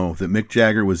people know that Mick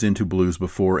Jagger was into blues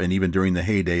before and even during the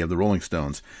heyday of the Rolling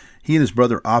Stones. He and his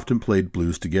brother often played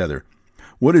blues together.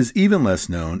 What is even less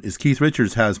known is Keith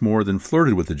Richards has more than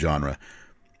flirted with the genre.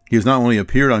 He has not only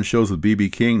appeared on shows with B.B.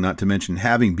 King, not to mention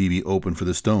having B.B. open for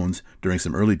the Stones during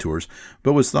some early tours,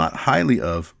 but was thought highly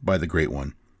of by the Great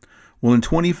One. Well, in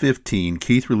 2015,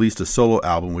 Keith released a solo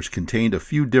album which contained a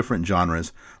few different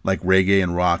genres like reggae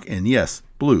and rock and, yes,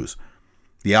 blues.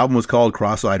 The album was called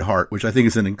Cross-Eyed Heart, which I think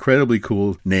is an incredibly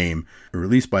cool name,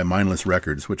 released by Mindless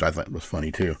Records, which I thought was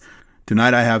funny too.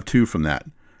 Tonight I have two from that.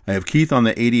 I have Keith on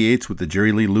the 88s with the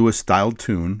Jerry Lee Lewis styled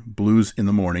tune, Blues in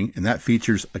the Morning, and that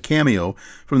features a cameo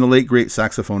from the late great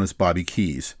saxophonist Bobby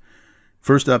Keys.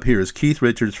 First up here is Keith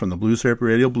Richards from the Blues Therapy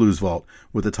Radio Blues Vault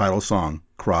with the title song,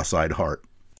 Cross-Eyed Heart.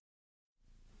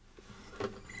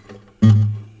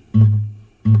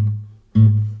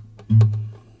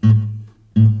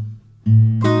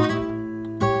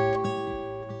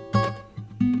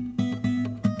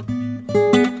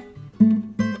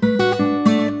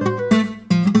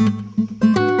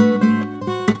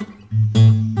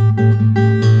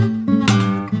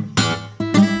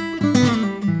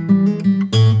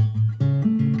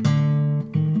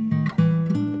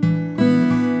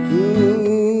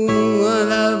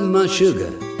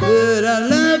 Sugar, but I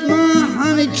love my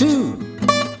honey too.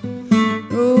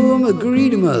 Oh, I'm a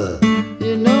greedy mother,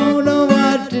 you don't know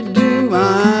what to do.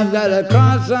 I've got a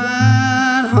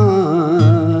cross-eyed heart.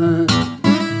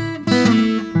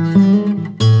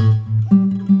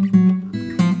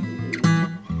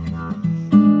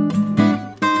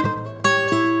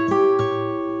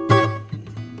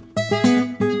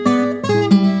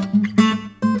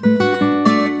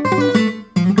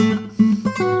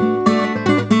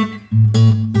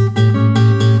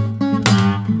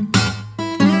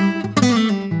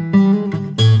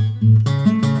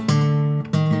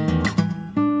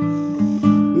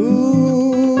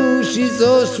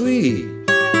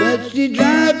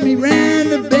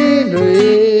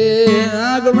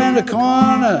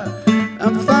 Corner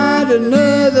and find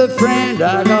another friend.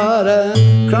 I got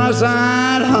a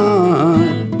cross-eyed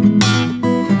heart.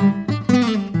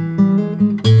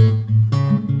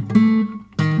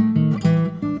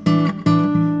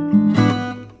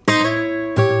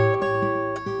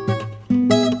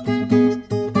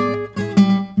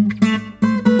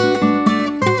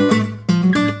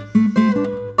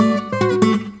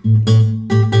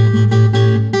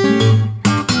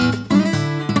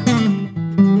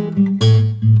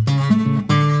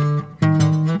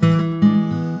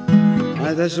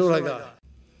 That's all I got.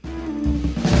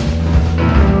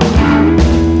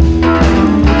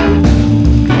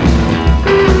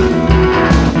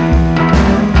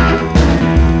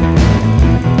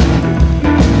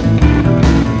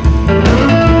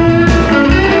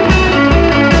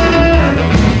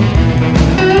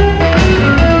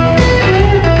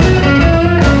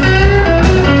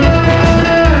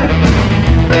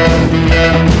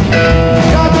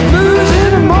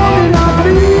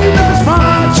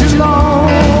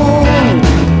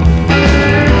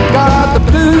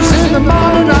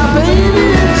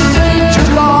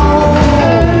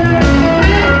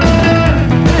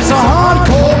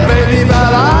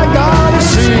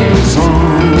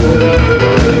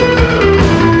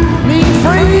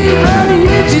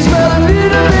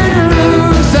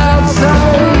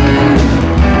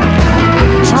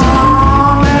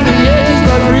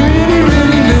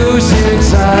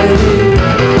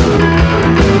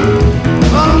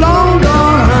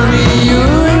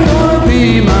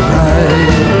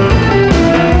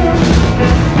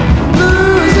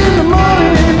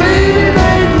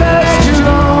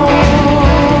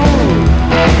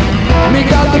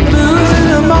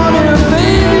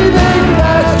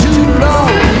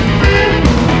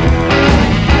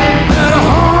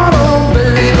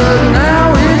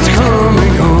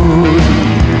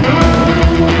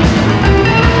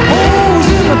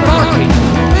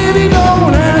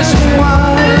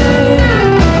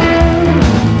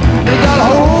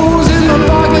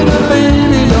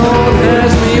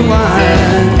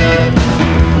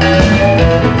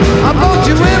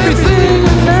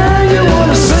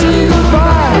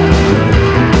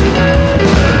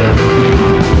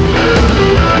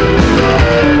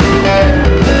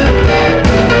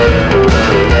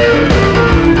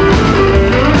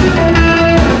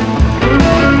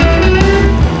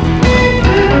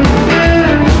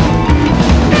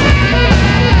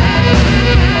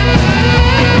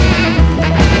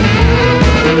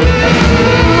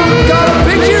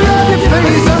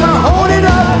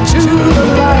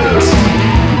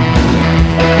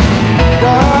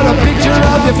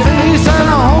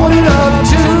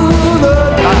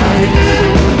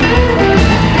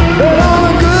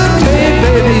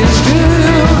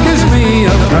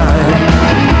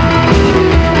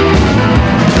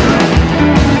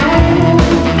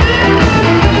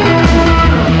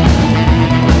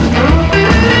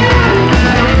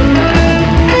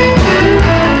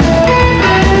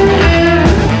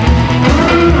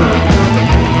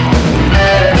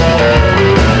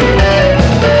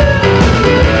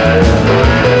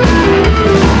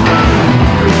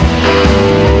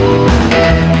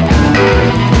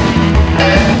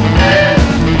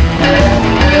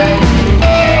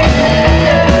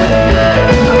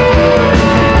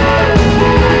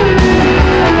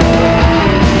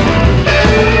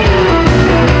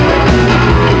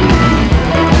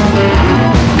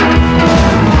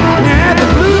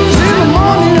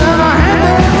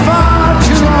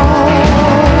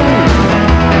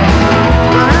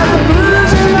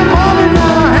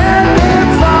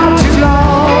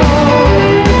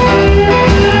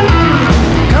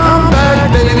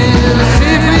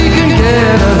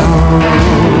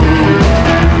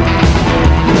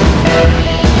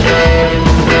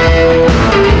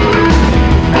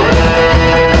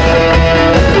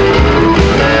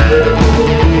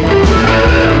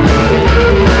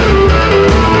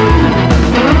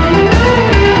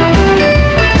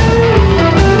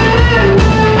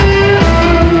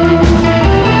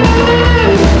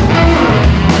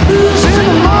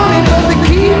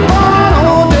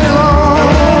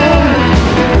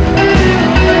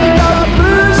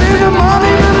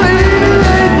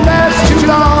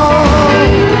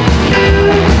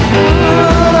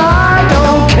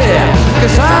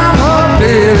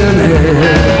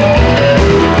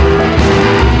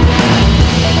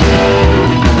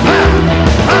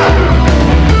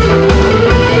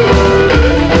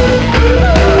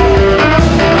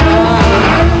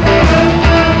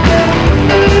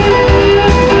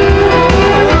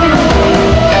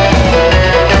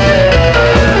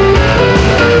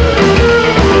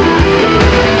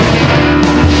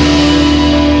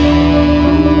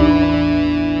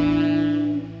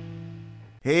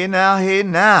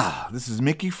 And now, this is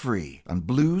Mickey Free on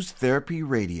Blues Therapy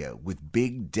Radio with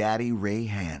Big Daddy Ray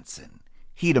Hansen.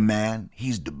 He the man,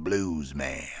 he's the blues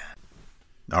man.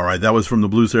 All right, that was from the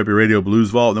Blues Therapy Radio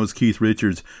Blues Vault, and that was Keith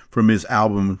Richards from his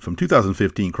album from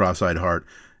 2015, Cross-Eyed Heart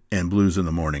and Blues in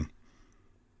the Morning.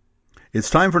 It's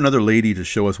time for another lady to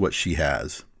show us what she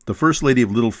has. The First Lady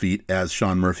of Little Feat, as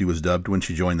Sean Murphy was dubbed when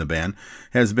she joined the band,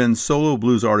 has been solo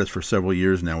blues artist for several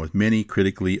years now with many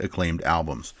critically acclaimed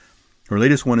albums. Her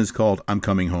latest one is called I'm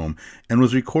Coming Home and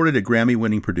was recorded at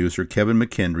Grammy-winning producer Kevin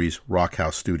McKendry's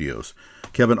Rockhouse Studios.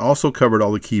 Kevin also covered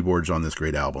all the keyboards on this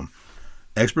great album.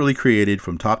 Expertly created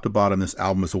from top to bottom, this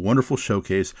album is a wonderful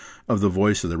showcase of the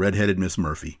voice of the red-headed Miss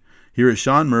Murphy. Here is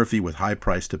Sean Murphy with High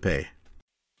Price to Pay.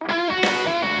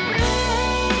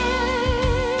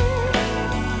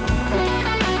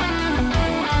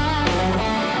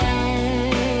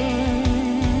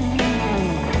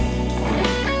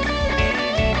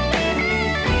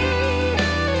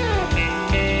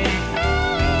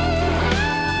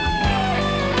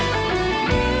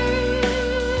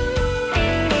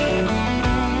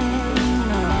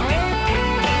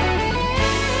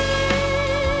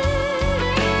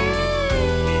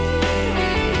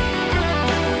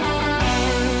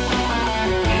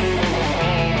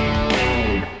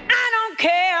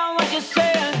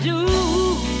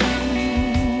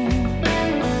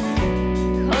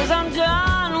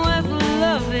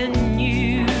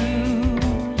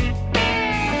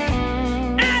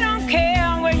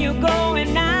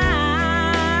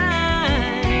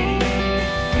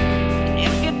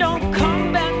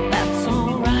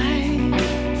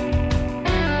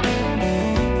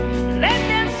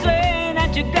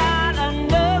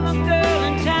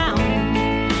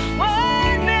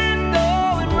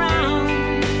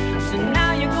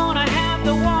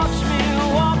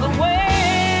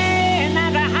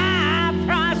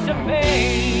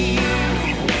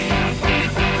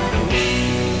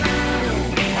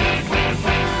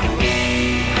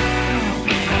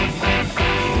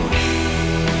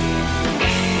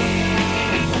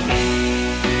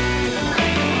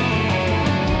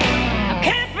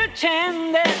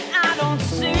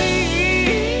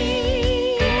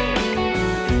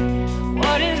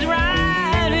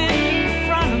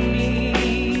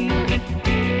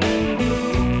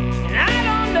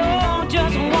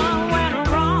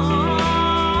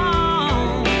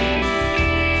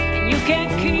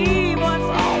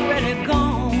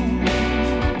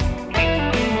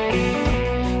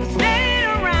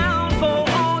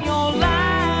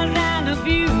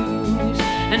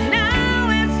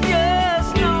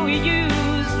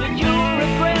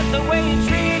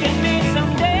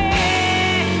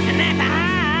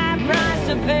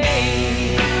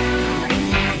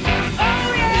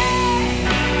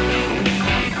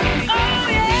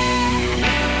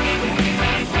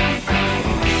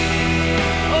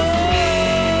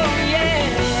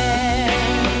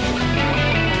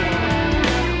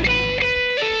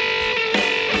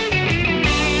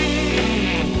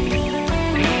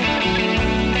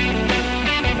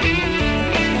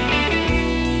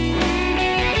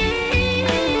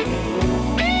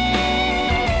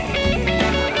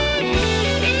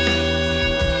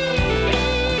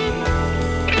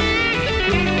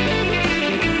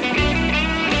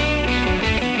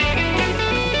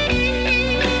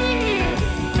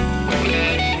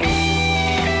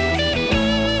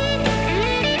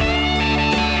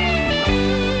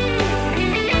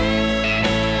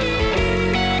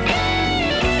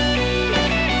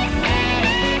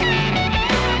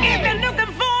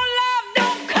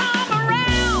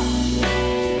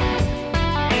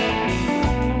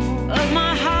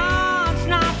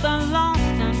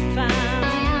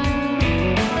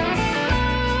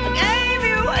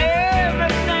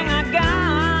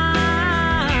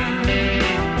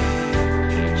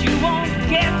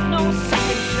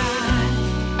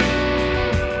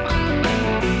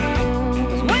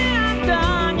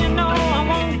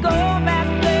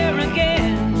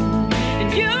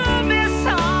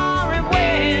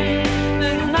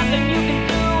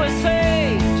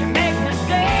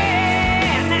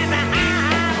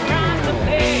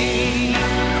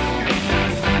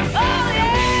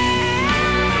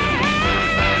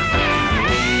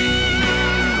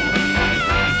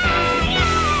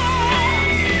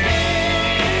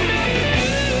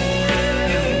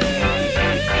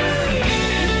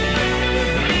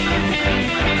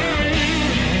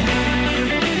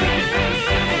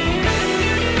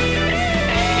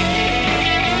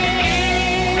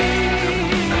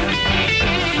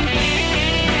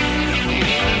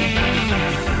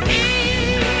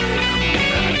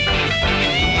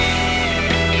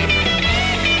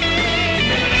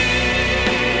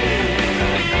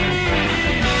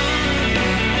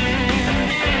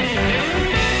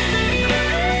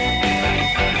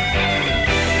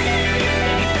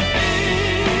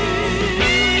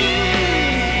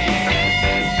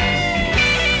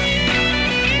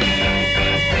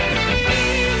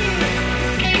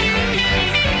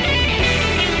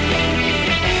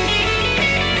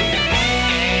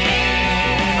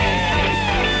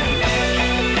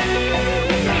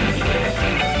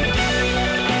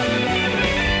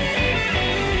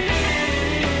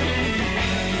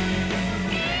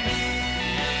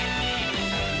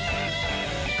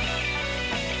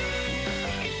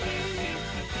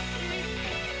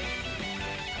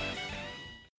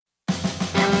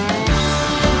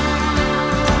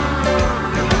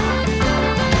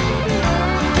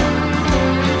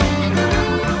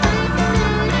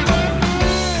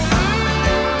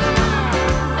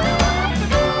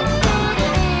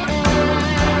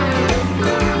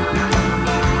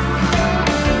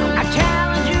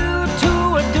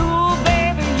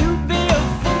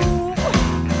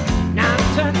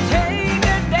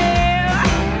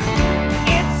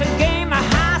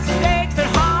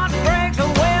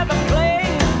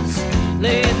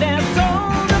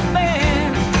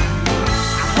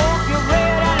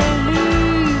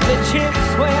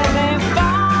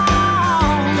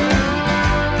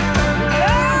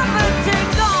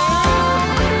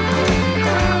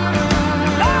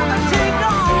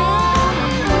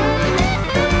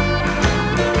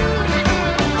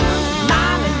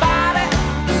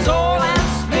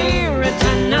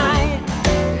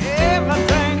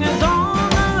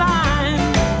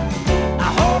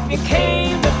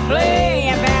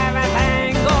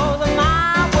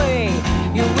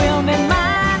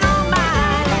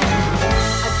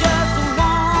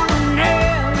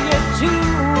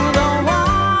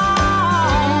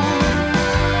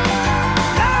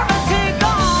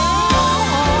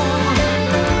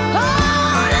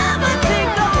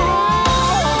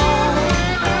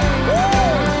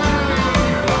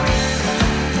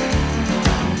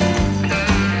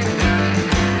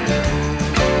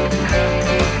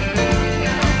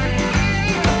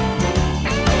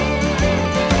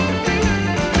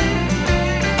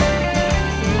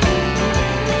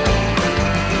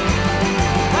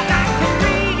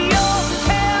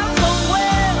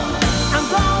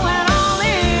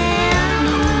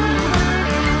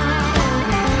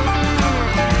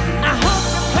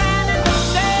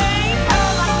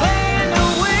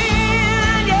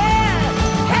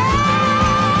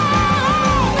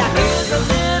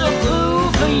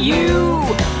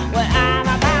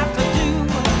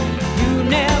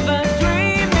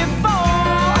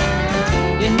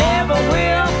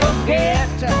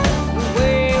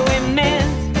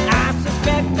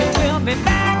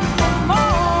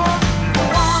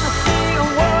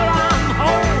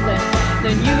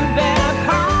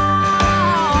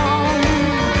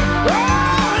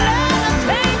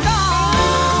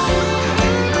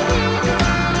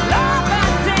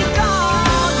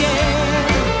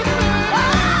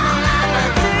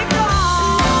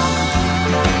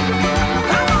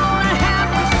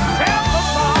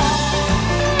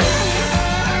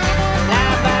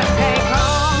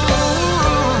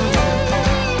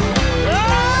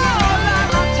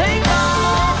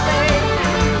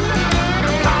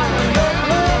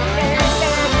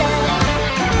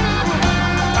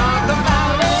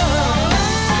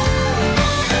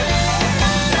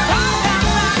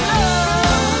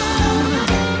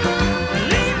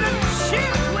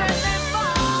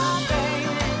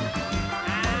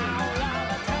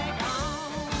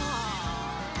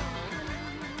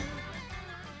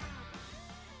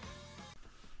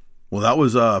 Well, that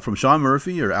was from Sean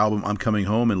Murphy, your album I'm Coming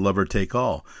Home and Lover Take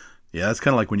All. Yeah, it's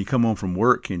kind of like when you come home from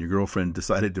work and your girlfriend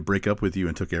decided to break up with you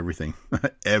and took everything.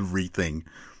 Everything.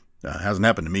 Hasn't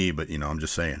happened to me, but, I'm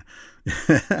just saying.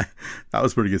 That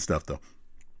was pretty good stuff, though.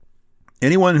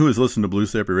 Anyone who has listened to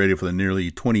Blues Therapy Radio for the nearly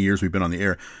 20 years we've been on the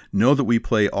air know that we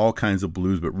play all kinds of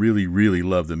blues, but really, really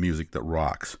love the music that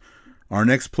rocks. Our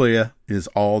next player is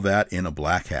All That in a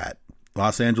Black Hat.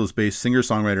 Los Angeles-based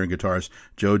singer-songwriter and guitarist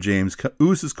Joe James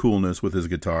oozes coolness with his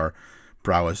guitar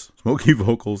prowess, smoky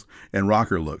vocals, and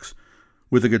rocker looks.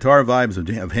 With the guitar vibes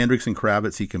of Hendrix and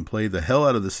Kravitz, he can play the hell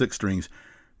out of the six strings,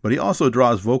 but he also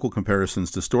draws vocal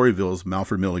comparisons to Storyville's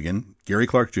Malford Milligan, Gary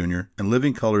Clark Jr., and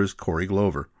Living Colour's Corey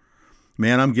Glover.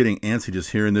 Man, I'm getting antsy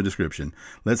just hearing the description.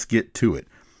 Let's get to it.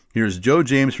 Here's Joe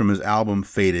James from his album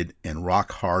Faded and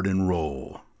Rock Hard and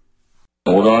Roll.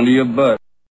 Hold on to your butt.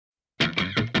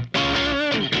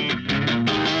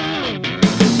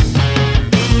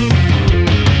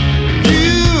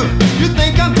 You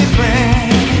think I'm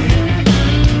different.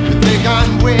 You think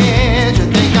I'm weird. You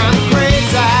think I'm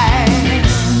crazy.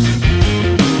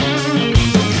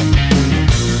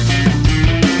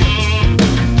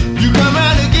 You come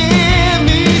out to give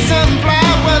me some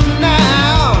flowers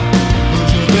now. Don't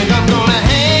you think I'm gonna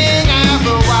hang out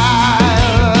for a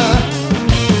while?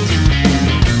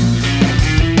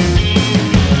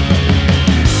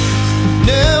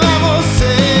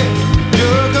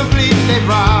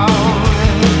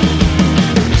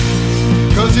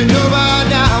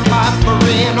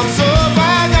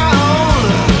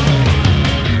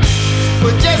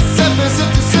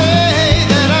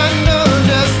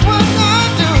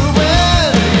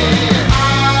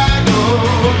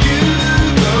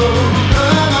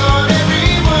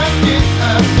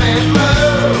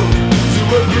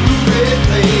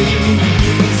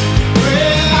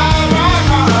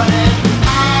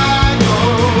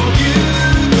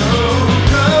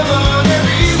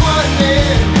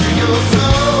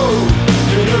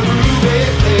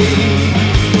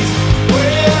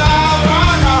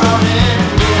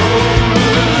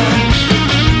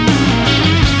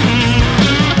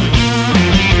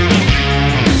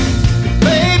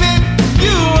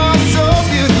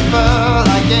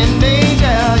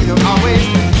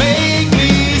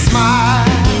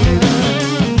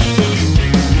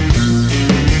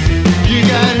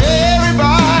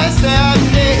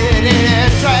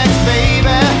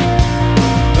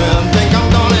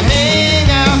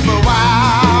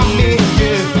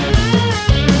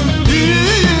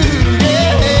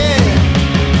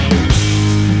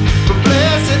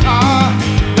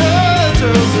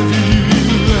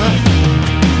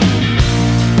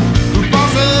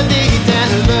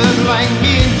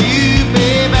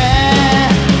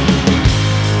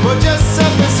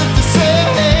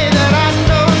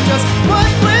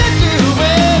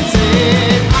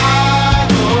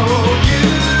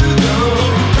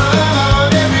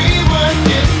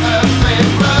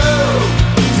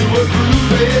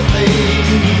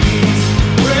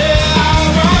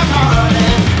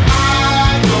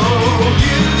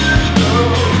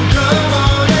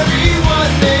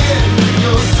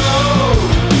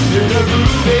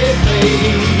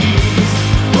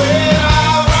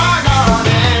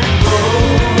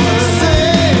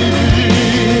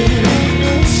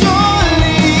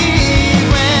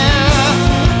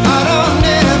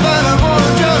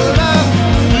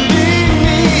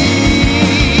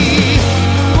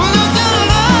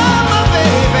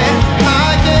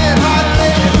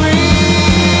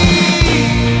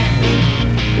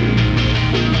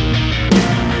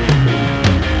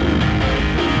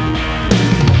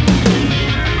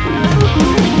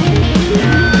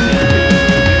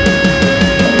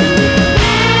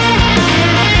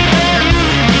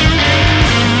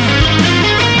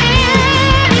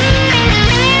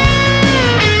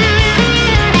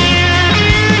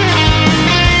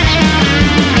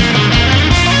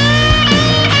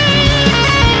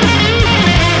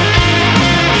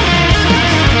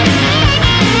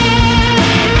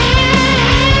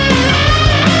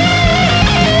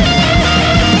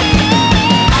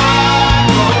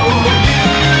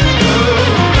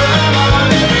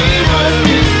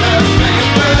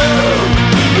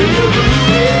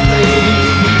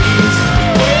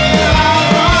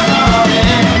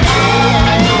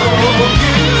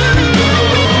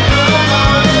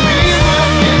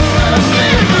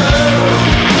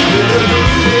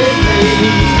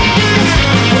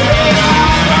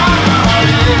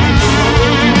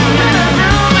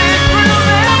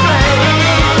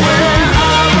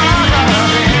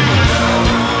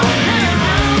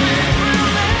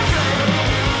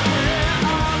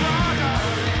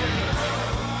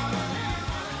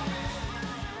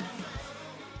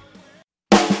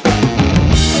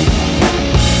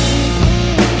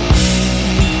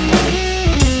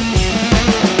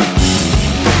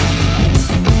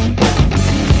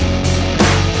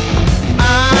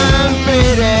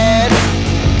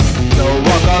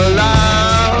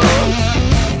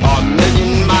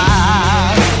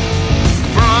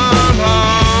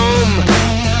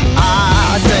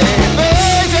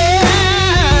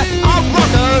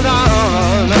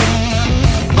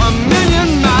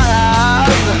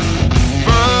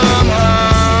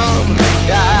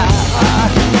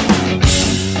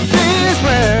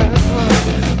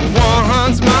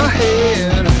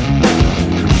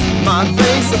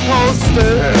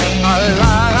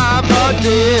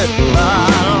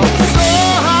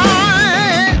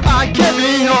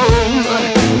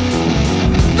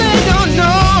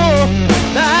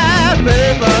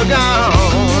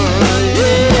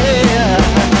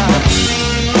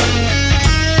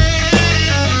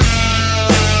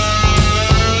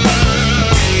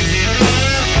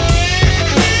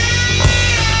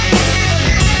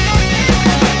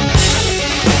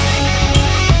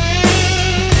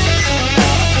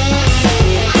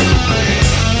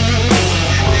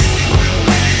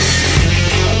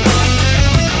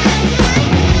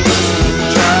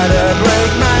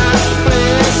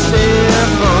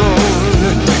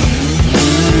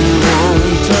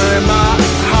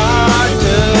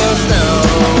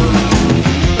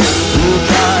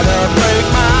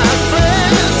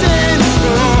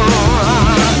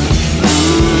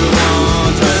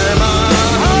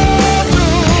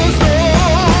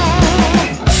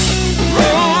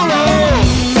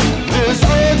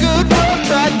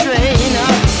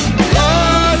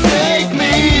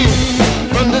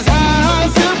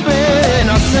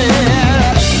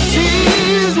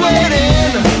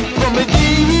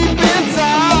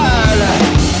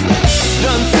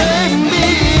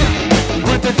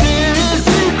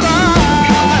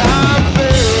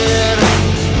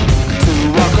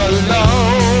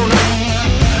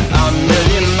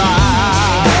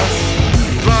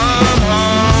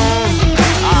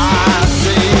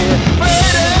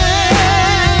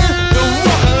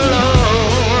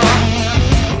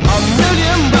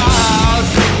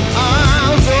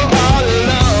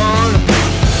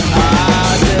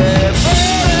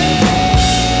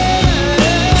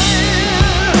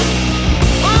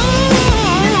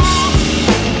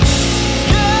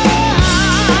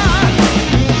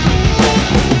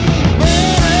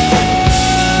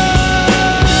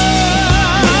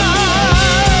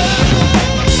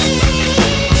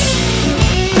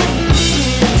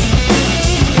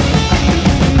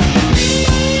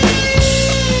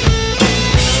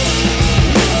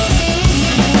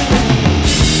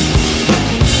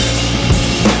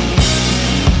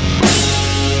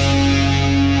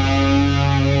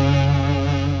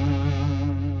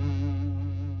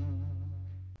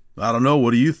 I don't know.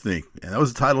 What do you think? And that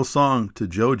was the title song to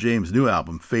Joe James' new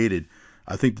album, Faded.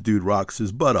 I think the dude rocks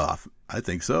his butt off. I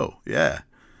think so. Yeah.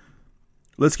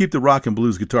 Let's keep the rock and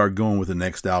blues guitar going with the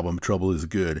next album, Trouble Is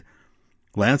Good.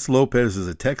 Lance Lopez is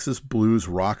a Texas blues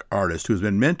rock artist who has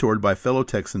been mentored by fellow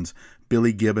Texans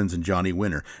Billy Gibbons and Johnny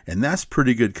Winter, and that's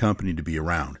pretty good company to be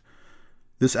around.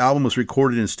 This album was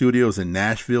recorded in studios in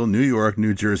Nashville, New York,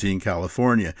 New Jersey, and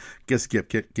California. Guess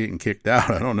getting kicked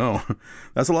out, I don't know.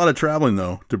 That's a lot of traveling,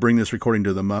 though, to bring this recording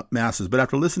to the masses. But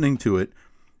after listening to it,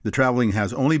 the traveling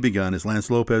has only begun, as Lance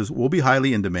Lopez will be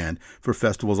highly in demand for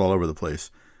festivals all over the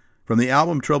place. From the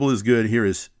album Trouble Is Good, here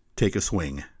is Take a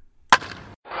Swing.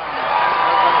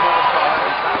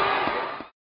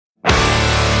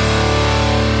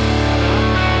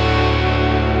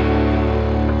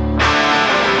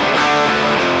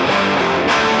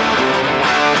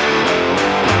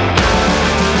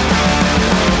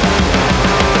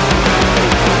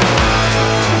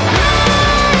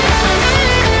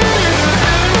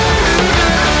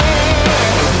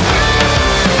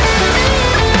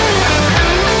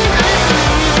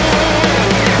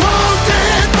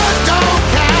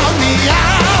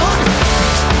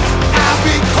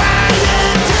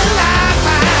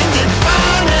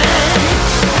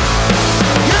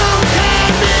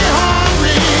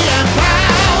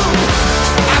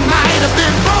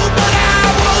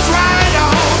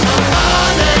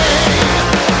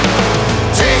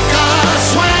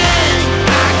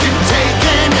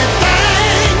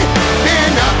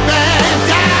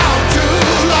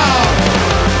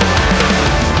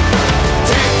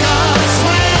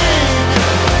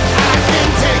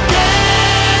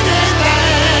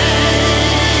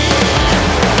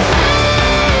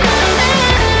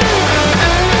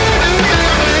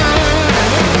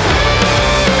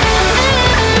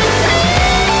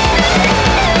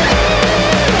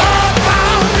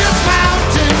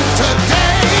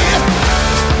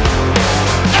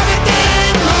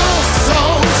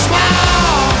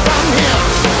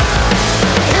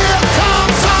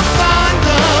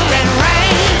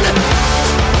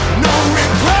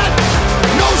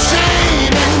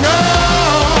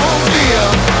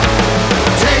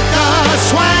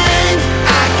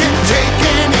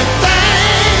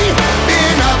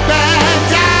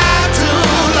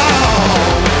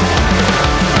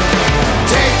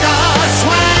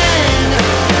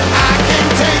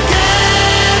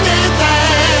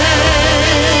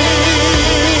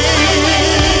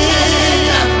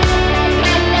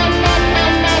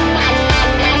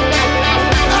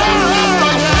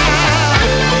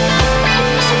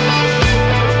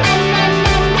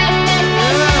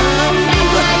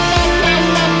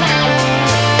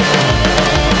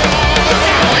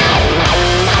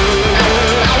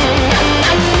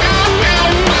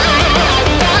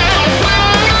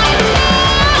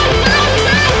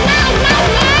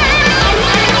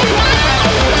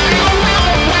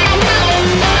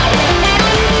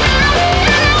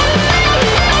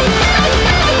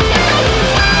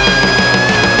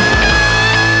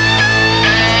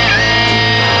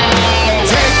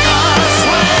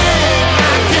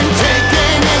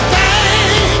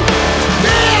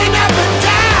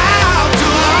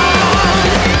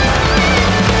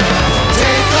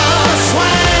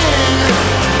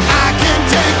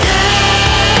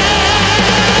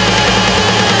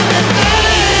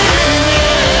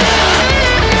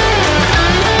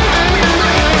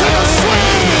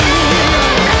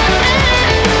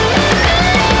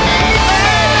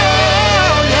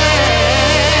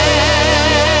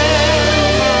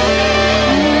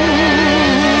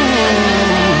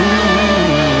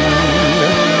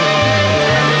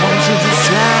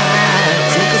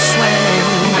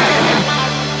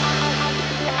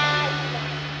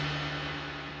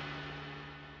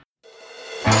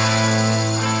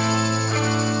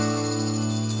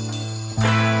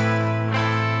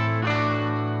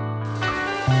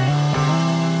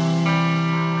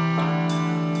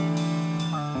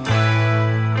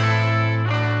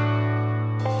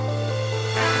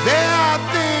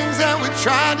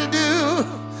 tried to do.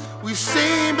 We've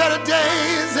seen better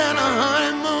days than a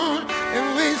honeymoon,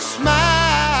 and we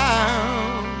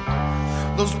smile.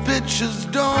 Those pictures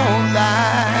don't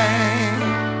lie.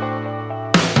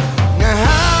 Now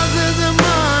houses and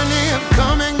money have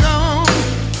come and gone.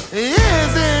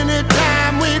 Isn't it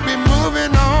time we'd be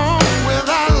moving on with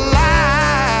our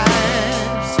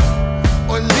lives?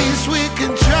 Or at least we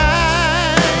can try.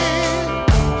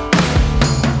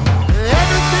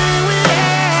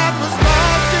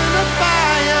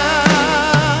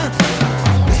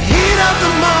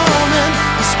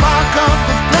 Of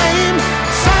the flame,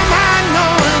 somehow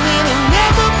knowing it'll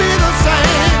never be the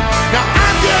same. Now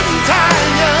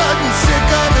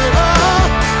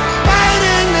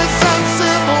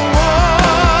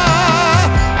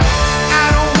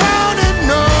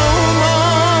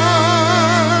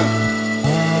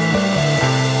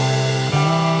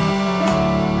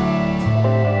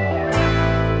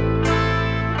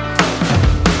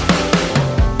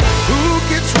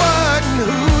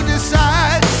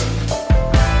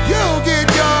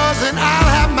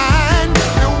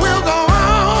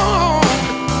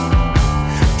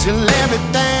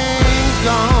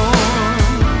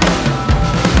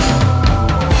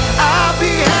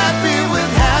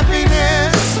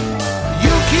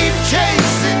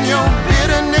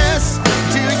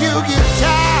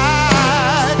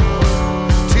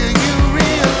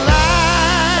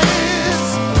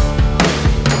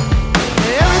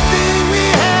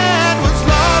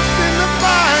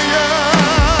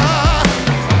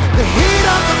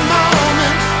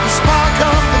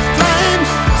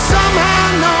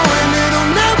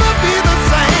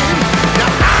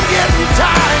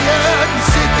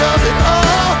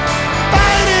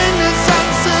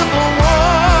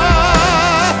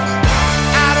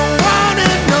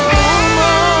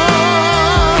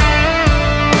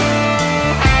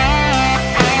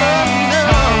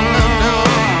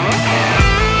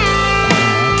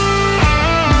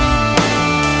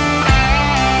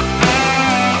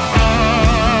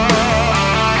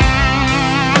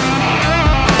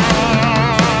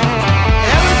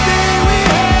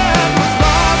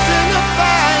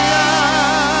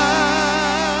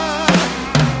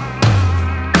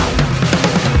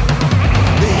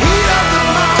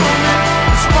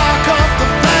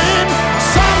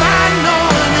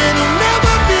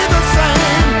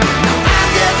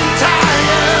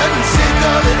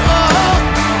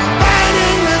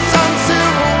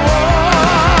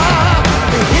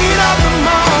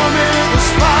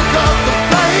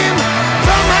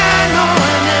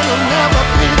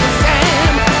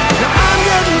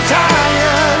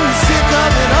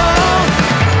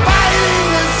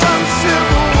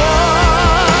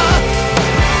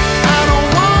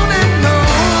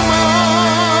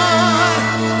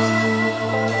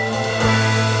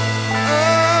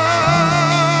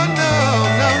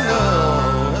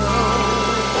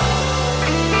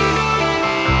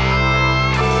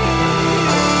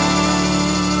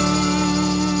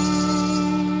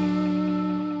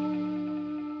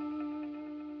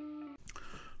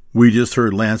We just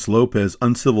heard Lance Lopez,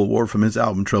 Uncivil War, from his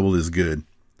album Trouble Is Good.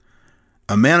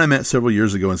 A man I met several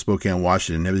years ago in Spokane,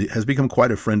 Washington, has become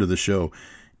quite a friend of the show,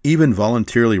 even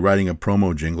voluntarily writing a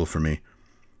promo jingle for me.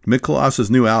 Mick Colossa's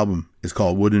new album is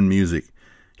called Wooden Music.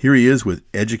 Here he is with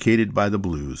Educated by the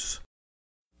Blues.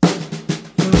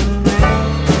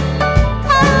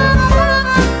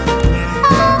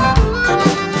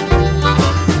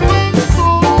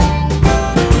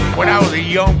 When I was a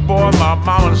young boy, my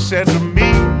mama said to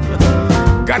me,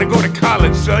 gotta go to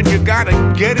college, son, you gotta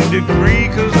get a degree,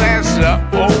 'cause that's the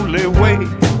only way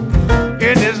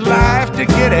in this life to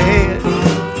get ahead.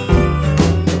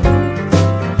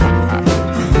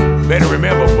 Better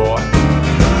remember, boy,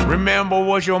 remember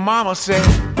what your mama said.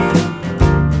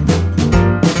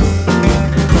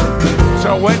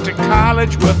 So I went to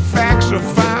college where facts are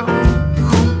found.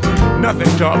 Nothing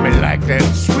taught me like that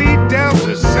sweet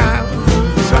Delta sound.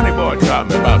 Sonny boy taught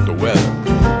me about the weather,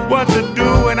 what to do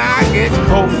when I get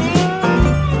cold.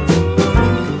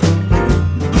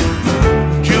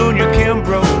 Junior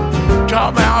Kimbrough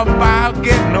taught me all about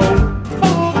getting old.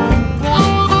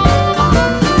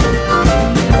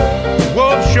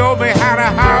 Wolf showed me how to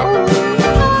howl.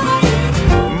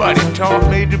 Muddy taught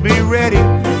me to be ready.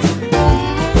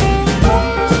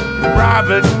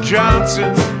 Robert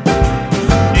Johnson,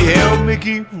 he helped me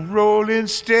keep rolling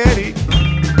steady.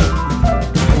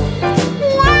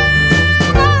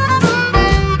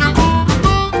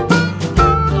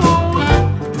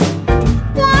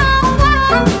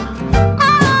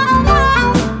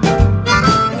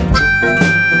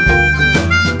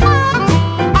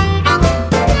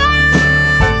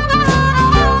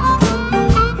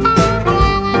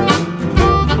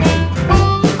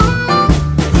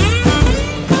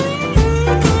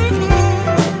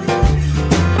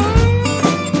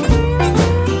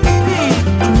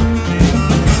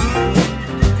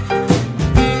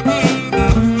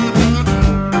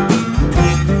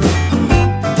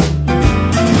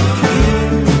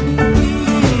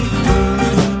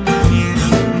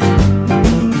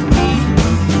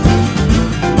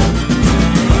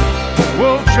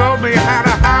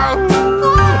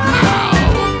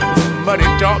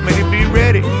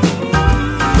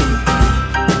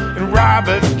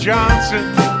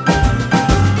 Johnson,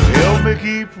 help me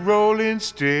keep rolling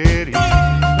steady.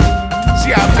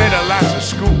 See, I've been to lots of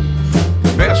schools,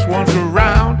 best ones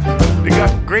around. They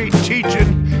got great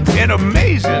teaching and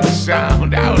amazing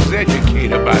sound. I was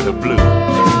educated by the blues,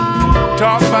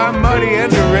 taught by Muddy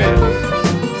and the rest.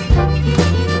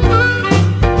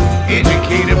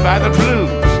 Educated by the blues,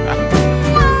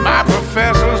 my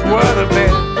professors were the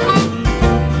best.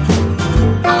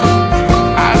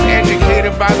 I was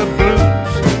educated by the blues,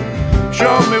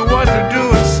 showed me what to do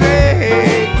and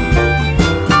say.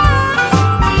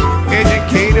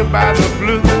 Educated by the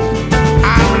blues,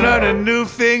 I'm learning new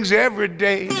things every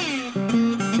day.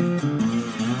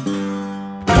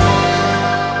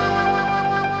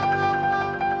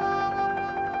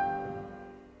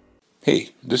 Hey,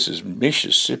 this is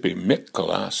Mississippi Mick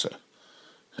Colossa,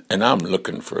 and I'm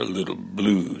looking for a little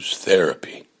blues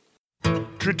therapy.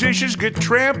 Traditions get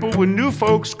trampled when new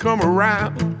folks come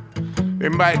around. They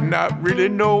might not really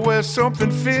know where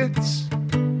something fits.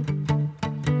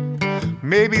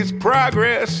 Maybe it's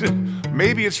progress,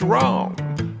 maybe it's wrong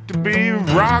to be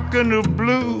rocking the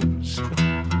blues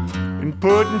and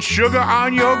putting sugar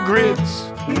on your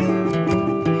grits.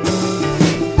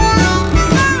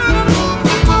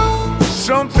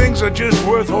 Some things are just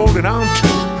worth holding on to.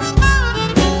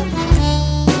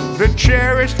 They're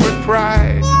cherished with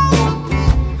pride.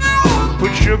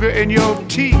 Put sugar in your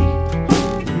tea,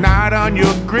 not on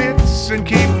your grits, and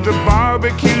keep the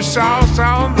barbecue sauce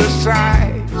on the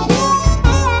side.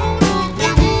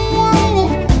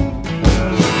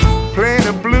 Playing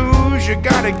the blues, you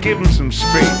gotta give them some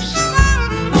space.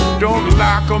 Don't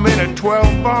lock them in a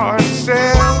 12-bar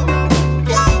cell.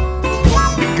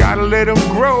 You gotta let them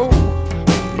grow,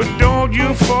 but don't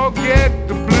you forget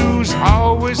the blues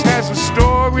always has a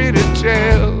story to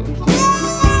tell.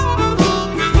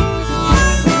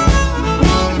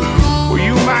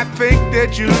 You might think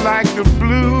that you like the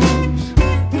blues,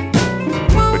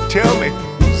 but tell me,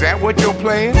 is that what you're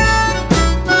playing?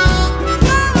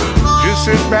 Just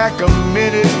sit back a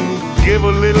minute and give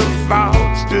a little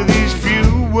thoughts to these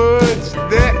few words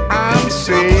that I'm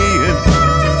saying.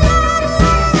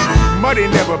 Muddy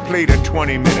never played a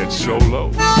 20-minute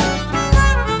solo,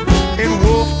 and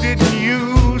Wolf didn't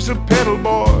use a pedal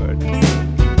board.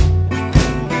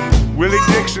 Willie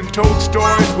Dixon told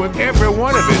stories with every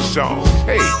one of his songs.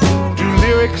 Hey, do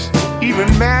lyrics even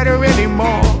matter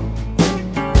anymore?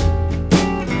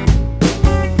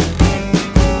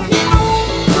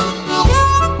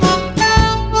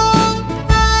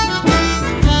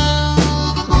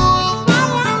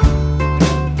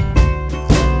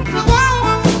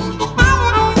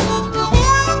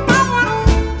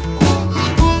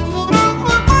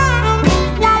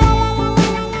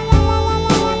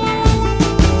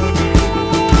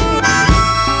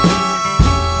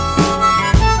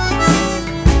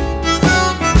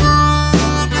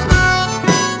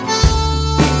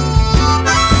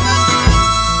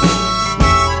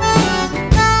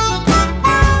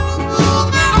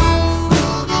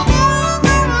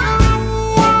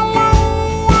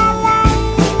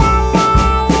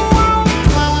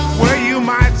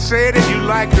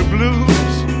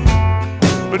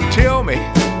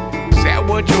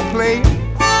 playing.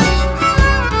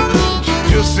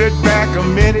 Just sit back a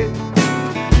minute,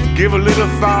 give a little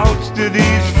thoughts to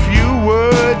these few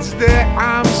words that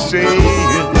I'm saying.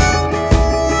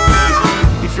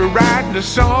 If you're writing a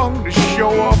song to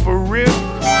show off a riff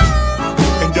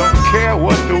and don't care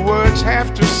what the words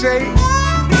have to say,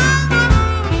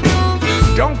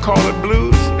 don't call it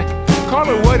blues, call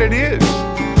it what it is.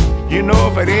 You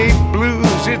know, if it ain't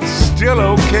blues, it's still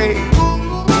okay.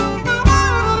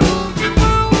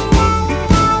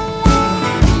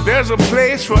 There's a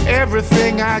place for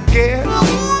everything, I guess,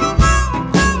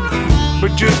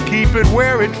 but just keep it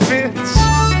where it fits.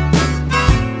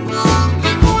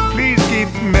 Please keep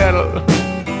metal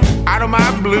out of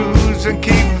my blues and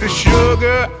keep the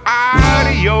sugar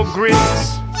out of your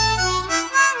grits.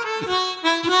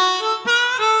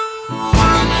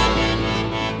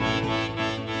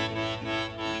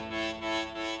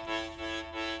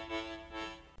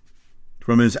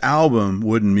 From his album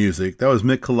Wooden Music, that was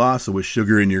Mick Kolassa with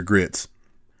Sugar in Your Grits.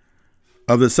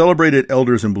 Of the celebrated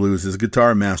elders in blues is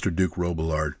guitar master Duke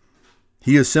Robillard.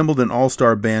 He assembled an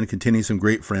all-star band containing some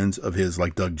great friends of his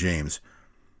like Doug James.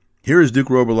 Here is Duke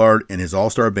Robillard and his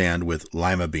all-star band with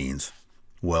Lima Beans.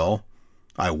 Well,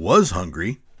 I was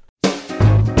hungry.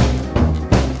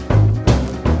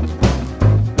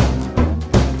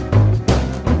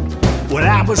 When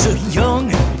I was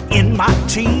young, in my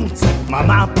teens, my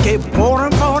mouth kept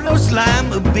watering for those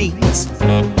lima beans.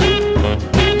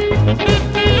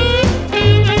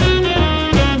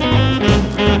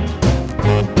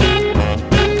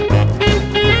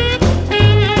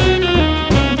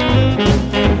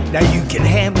 Now you can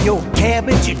have your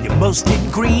cabbage and your mustard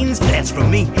greens, that's for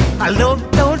me. I love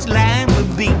those lima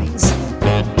beans.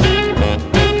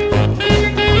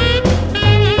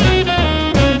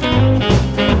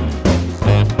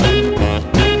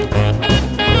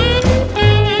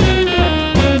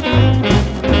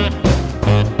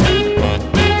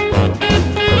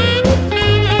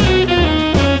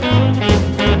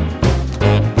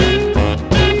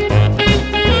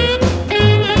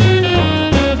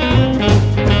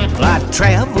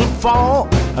 Far,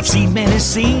 I've seen many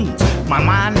scenes. My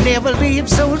mind never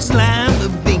leaves those lima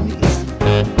beans.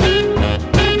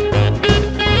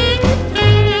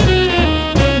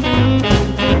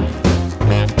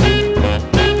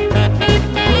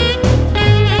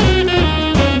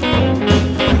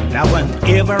 Now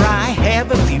whenever I have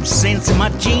a few cents in my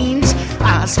jeans,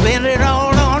 I spend it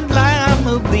all on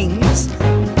lima beans.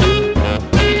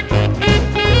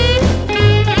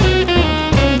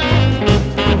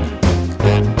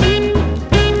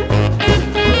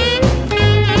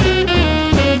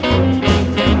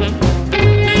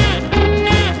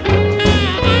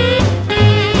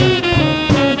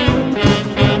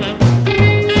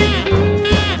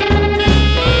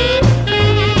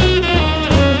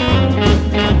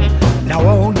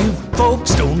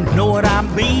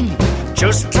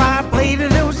 Just try a plate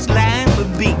of those lima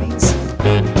beans.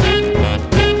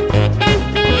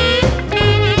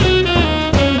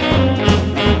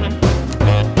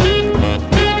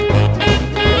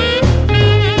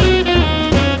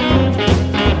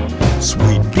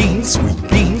 Sweet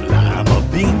bean, lima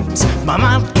beans. My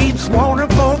mouth keeps watering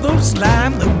for those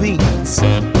lima beans.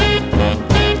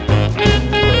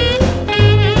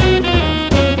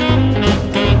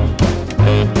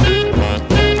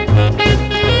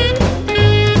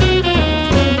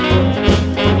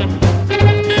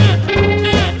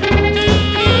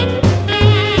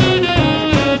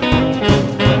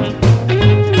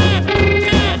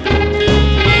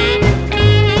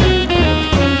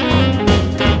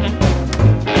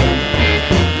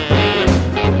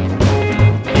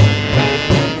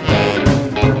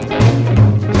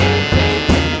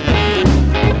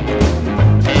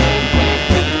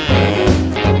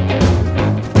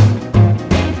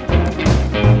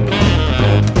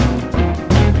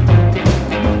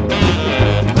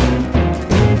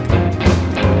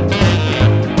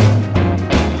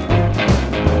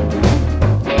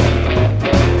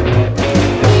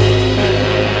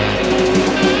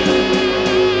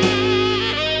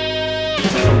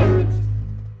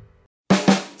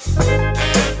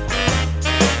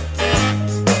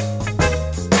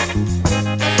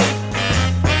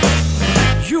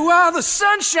 The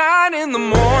sunshine in the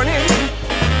morning,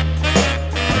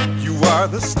 you are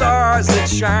the stars that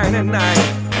shine at night.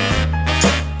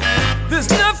 There's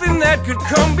nothing that could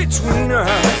come between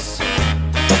us.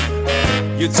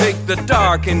 You take the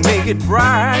dark and make it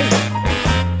bright.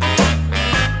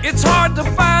 It's hard to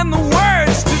find the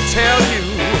words to tell you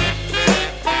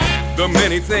the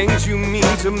many things you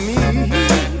mean to me.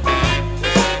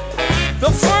 The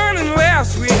fun and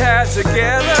laughs we had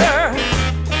together,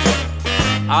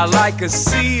 are like a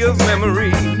sea of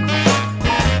memory.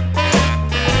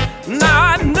 Now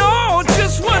I know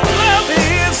just what love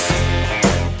is.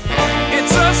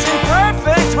 It's us in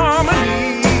perfect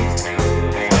harmony.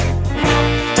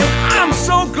 And I'm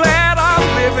so glad I'm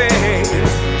living.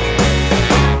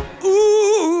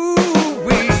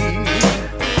 Ooh-wee.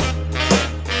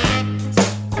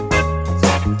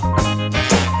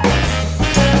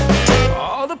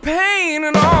 All the pain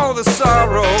and all the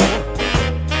sorrow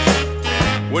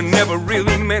were never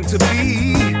really meant to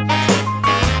be.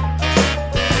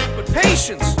 But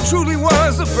patience truly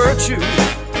was a virtue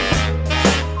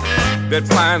that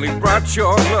finally brought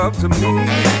your love to me.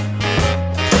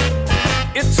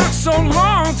 It took so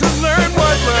long to learn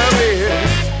what love is,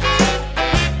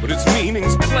 but its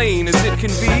meaning's plain as it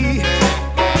can be.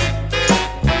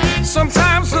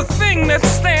 Sometimes the thing that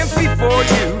stands before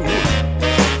you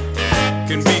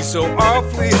can be so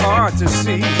awfully hard to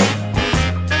see.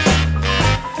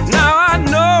 Now I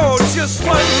know just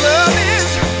what love is.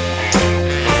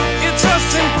 It's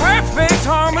us in perfect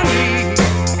harmony.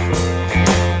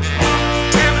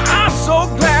 And I'm so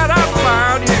glad I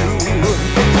found you.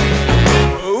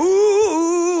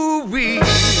 Ooh-wee.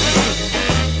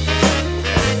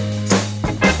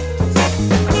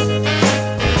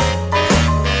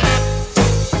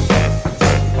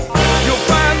 You'll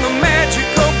find the magic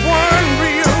of one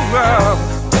real love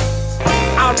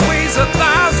outweighs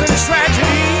 1,000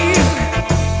 tragedies.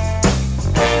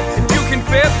 And you can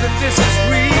bet that this is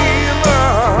real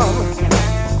love.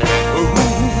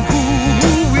 Ooh-wee.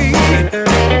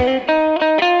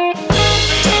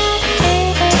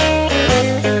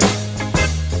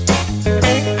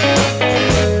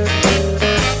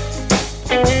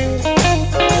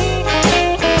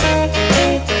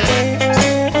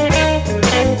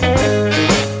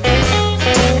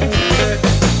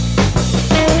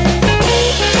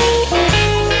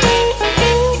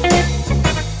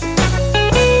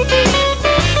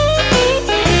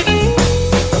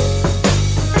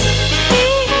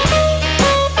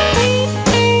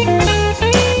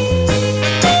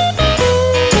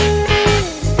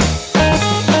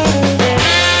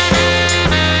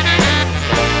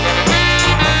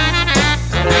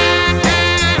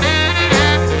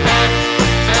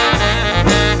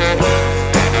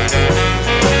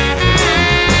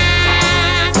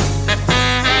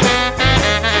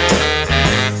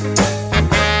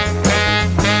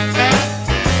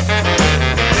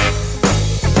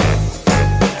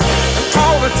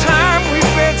 All the time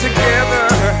we've been together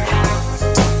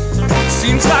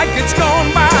seems like it's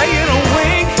gone by in a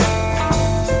wink.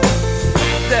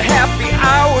 The happy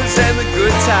hours and the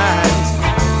good times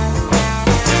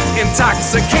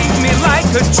intoxicate me like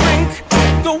a drink.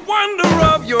 The wonder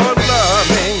of your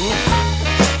loving,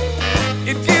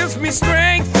 it gives me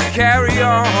strength to carry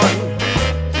on.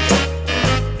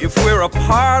 If we're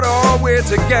apart or we're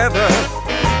together,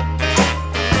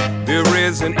 there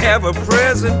is an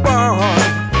ever-present bond.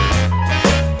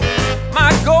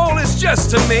 My goal is just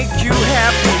to make you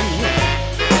happy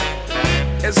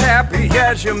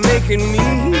as you're making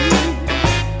me.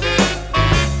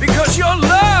 Because your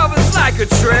love is like a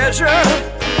treasure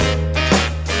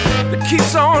that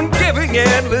keeps on giving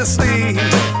endlessly.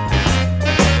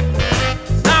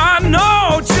 Now I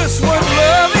know just what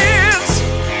love is.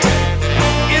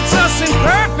 It's us in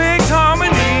perfect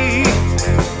harmony.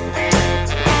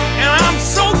 And I'm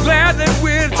so glad that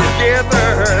we're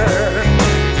together.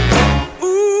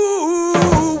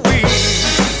 Ooh-wee.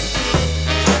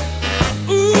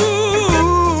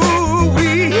 Ooh-wee.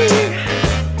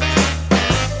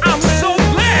 I'm so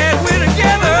glad we're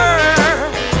together.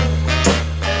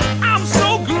 I'm so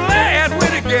glad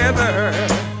we're together.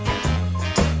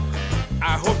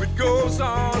 I hope it goes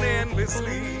on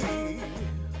endlessly.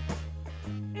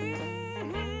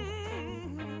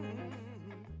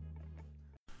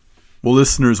 Well,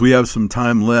 listeners, we have some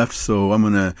time left, so I'm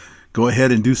going to go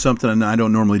ahead and do something I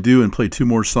don't normally do and play two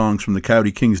more songs from the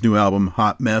Coyote Kings' new album,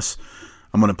 Hot Mess.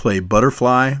 I'm going to play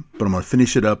Butterfly, but I'm going to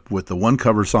finish it up with the one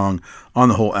cover song on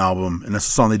the whole album, and that's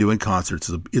the song they do in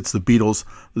concerts. It's the Beatles'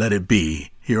 Let It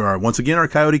Be. Here are, once again, our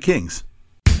Coyote Kings.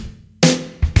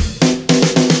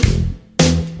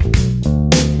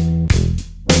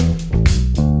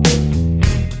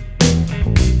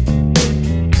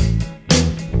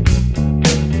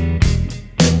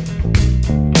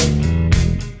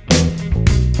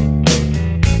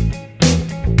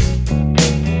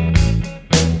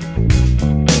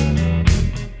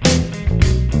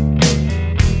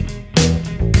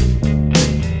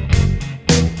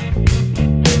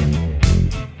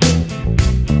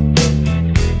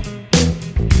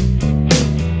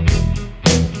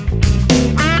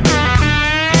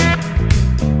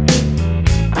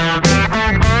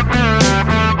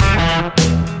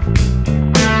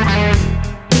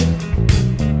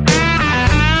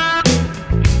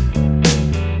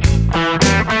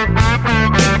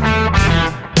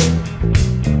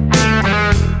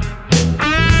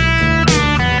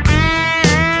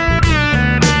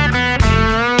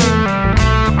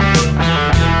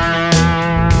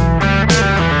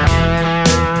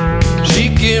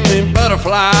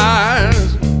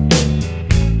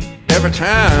 every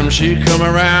time she come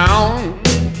around.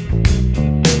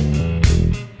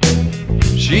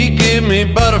 She give me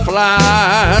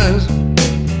butterflies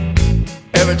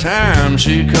every time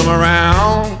she come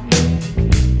around.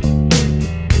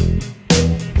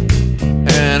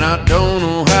 And I don't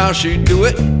know how she do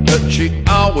it, but she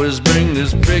always bring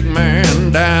this big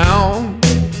man down.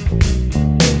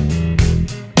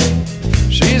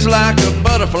 She's like a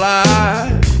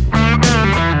butterfly,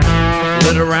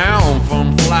 flit around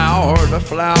from flower to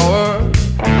flower.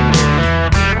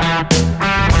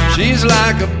 She's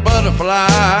like a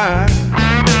butterfly,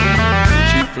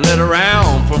 she flit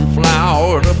around from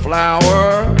flower to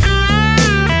flower.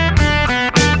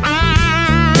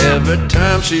 Every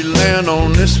time she land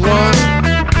on this one,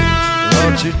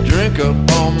 Lord, she drink up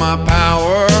all my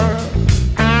power.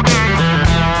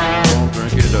 I'll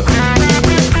drink it up.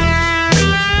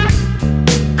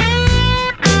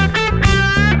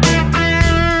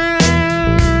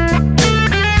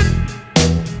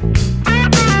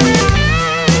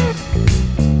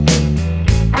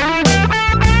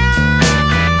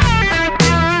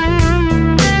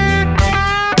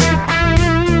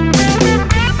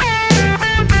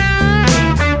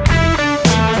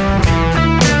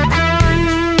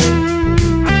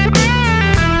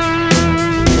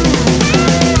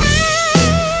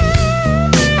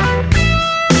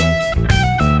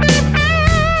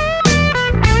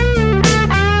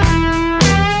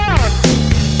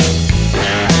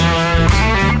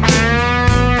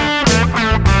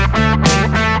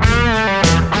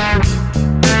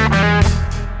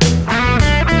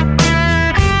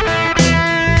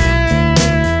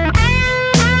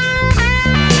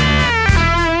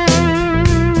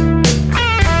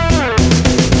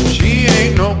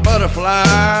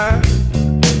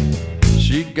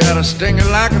 She got a stinger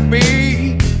like a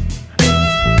bee.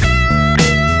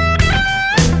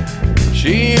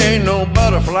 She ain't no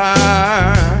butterfly.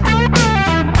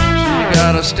 She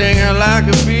got a stinger like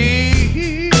a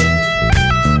bee.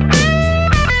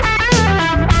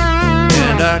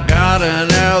 And I got an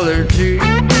allergy.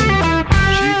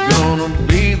 She gonna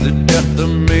be the death of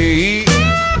me.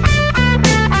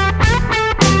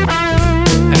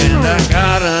 And I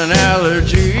got an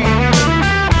allergy.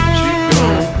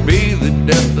 Be the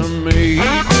death of me. I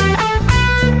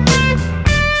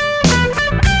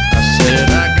said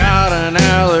I got an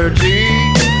allergy.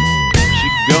 She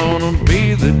gonna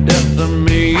be the death of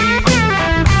me.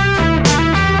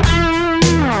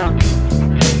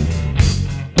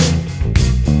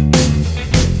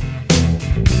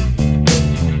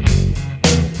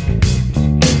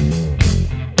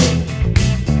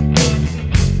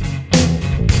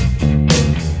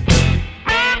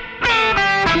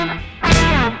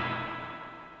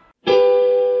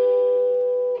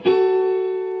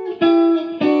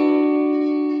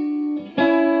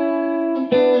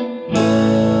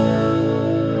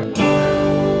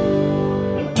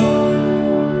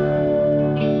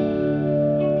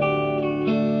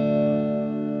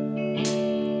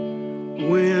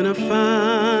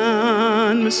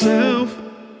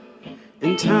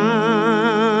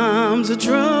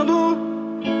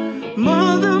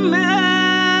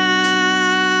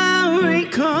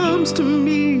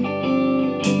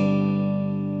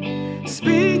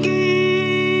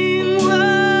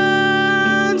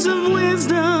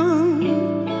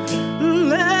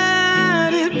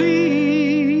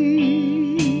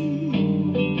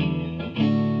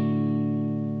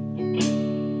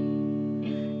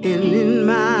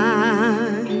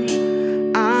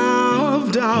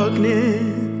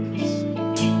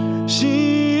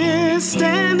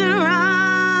 Standing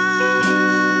right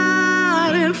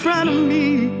in front of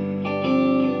me.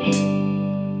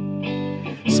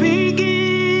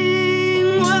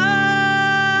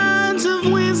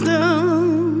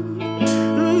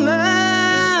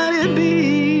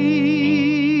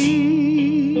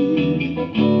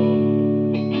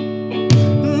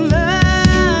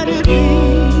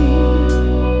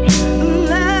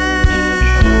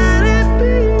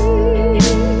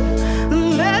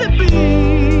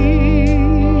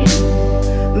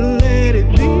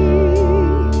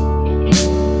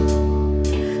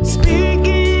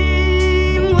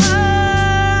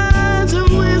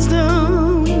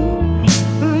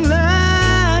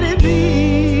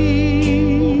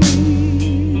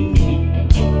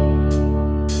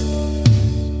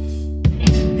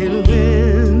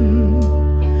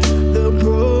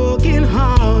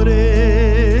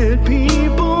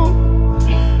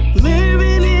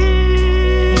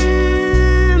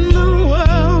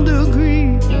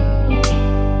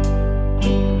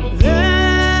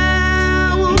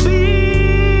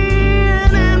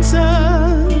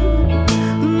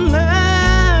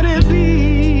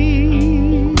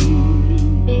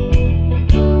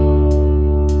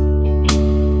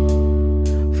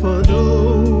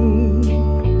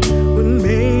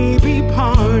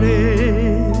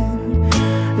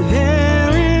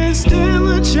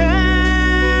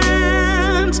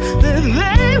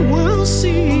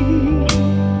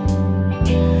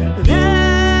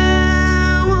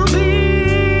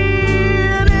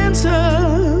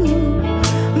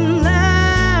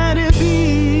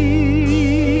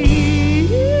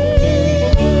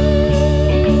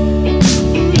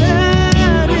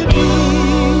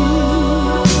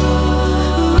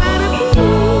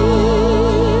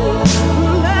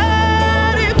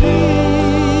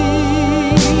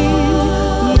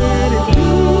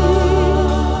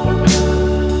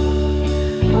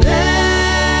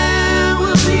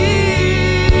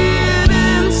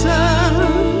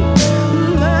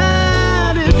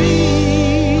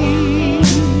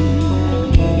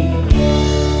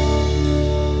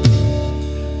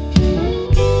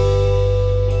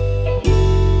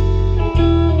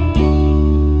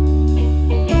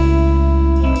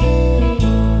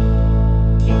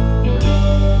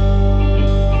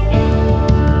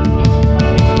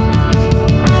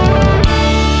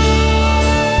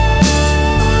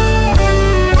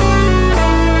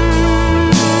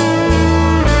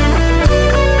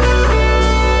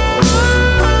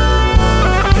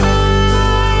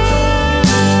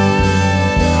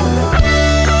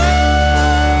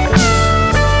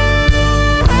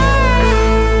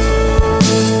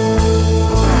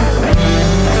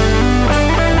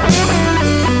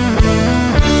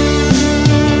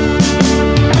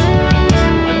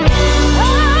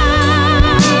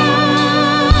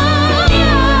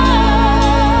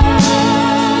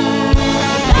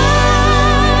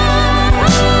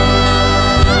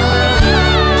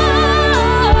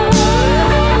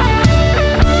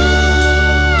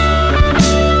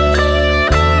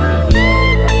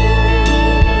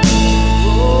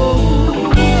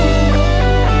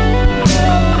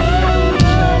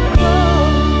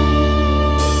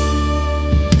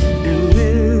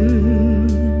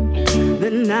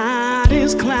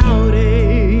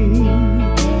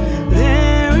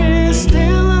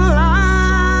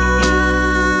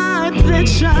 that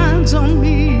shines on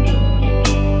me.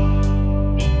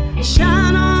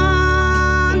 Shine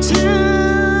on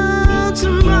till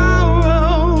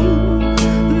tomorrow.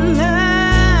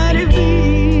 Let it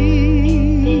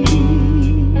be.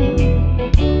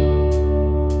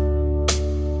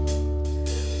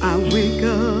 I wake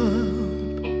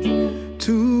up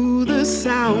to the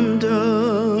sound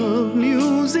of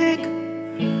music.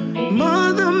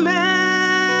 Mother Mary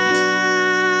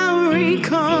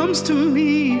comes to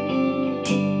me,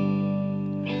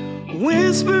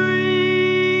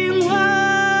 whispering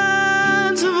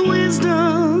words of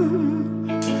wisdom.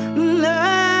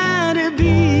 Let it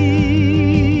be.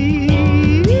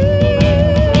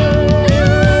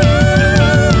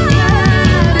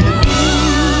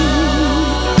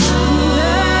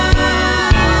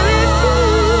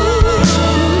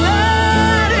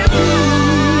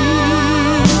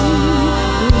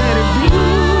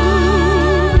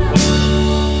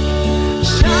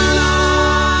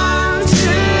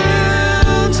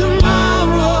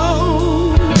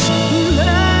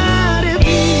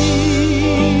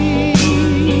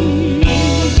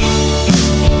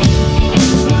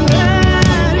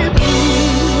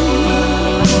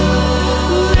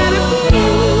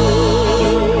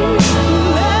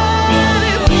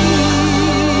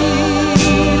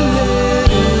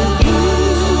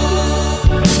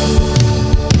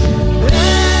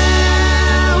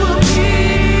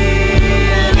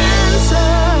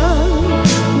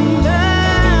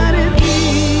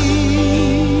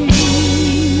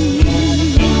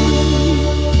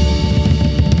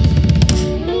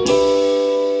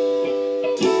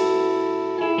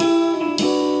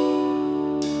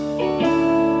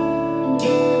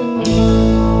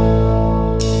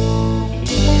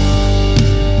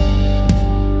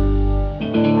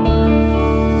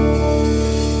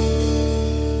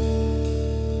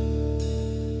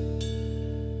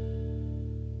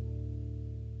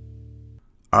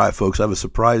 All right, folks, I have a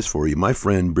surprise for you. My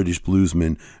friend, British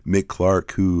bluesman Mick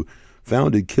Clark, who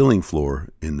founded Killing Floor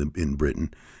in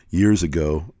Britain years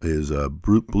ago, is a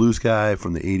blues guy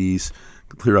from the 80s,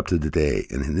 clear up to today.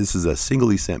 And this is a single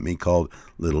he sent me called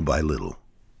Little by Little.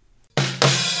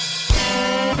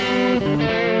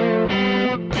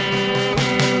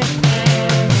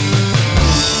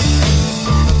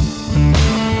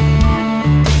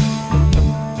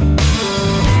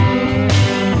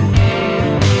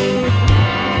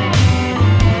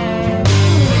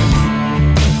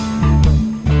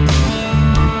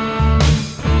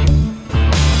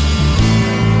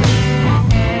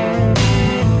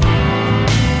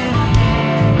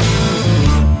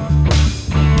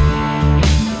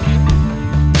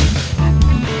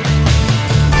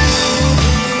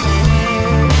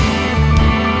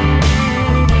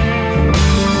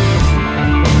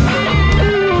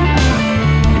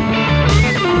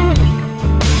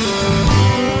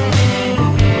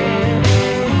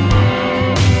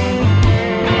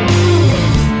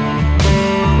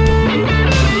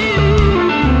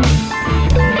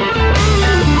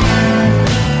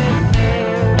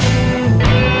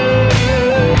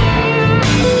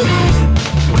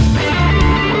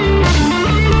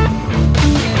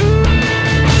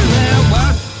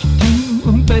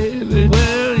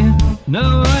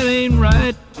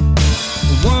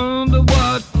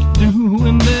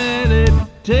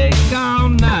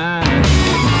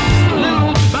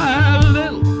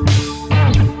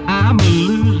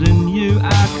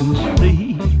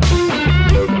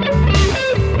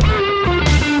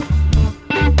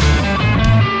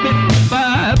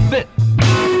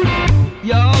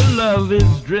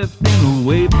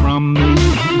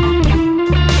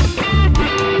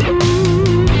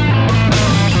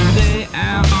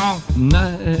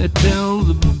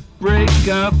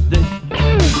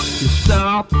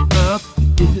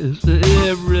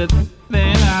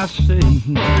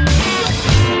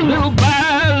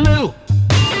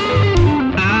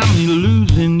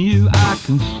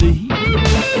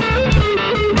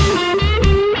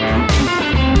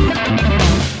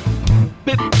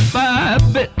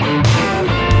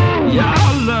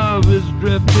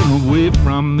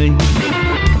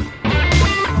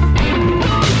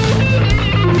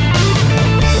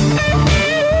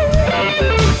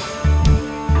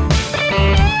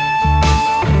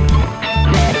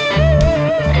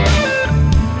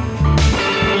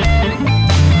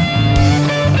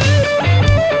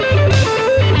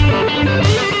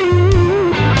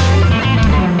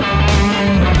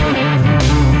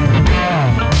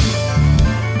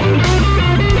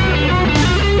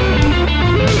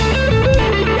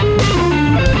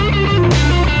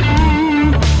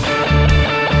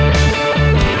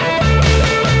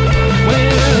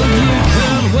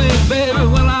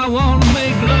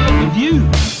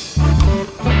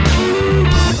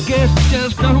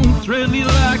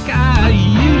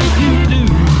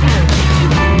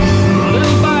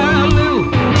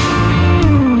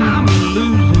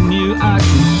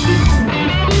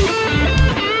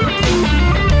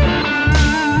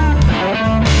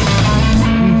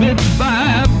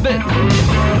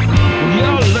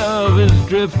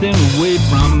 drifting away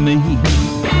from me.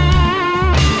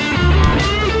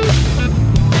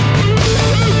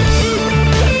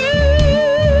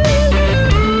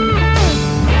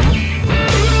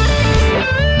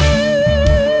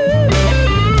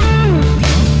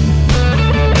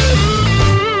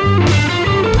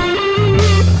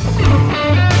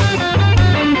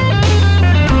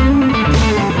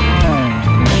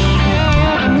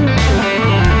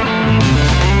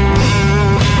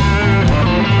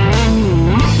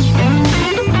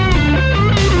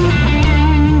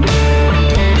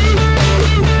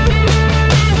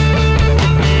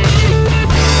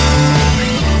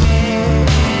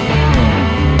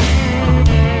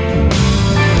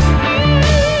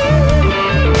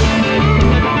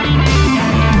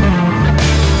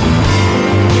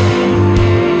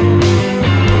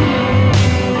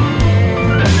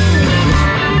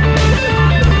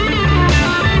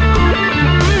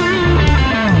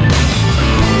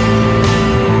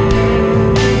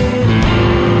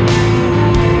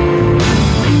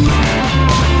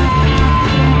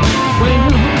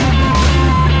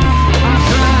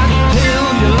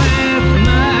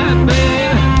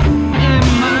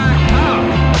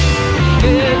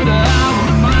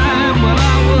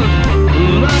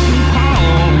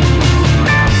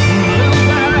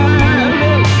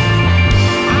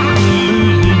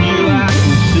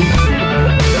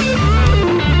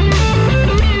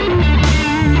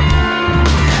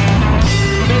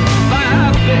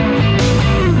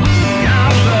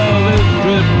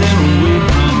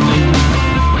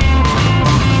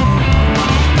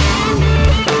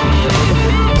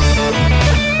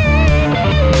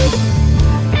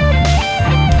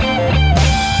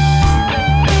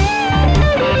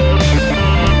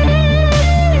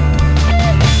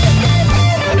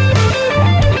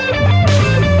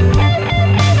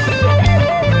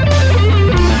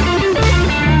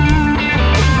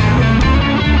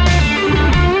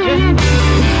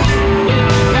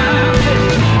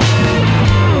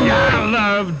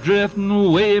 Drifting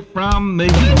away from me.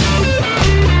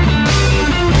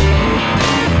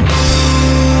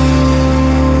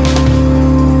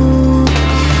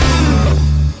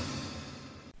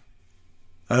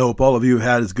 I hope all of you have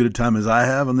had as good a time as I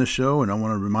have on this show, and I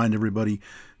want to remind everybody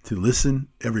to listen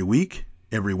every week,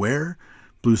 everywhere.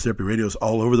 Blues Therapy Radio is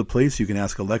all over the place. You can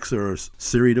ask Alexa or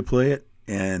Siri to play it,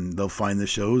 and they'll find the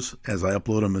shows as I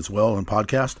upload them as well on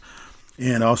podcast.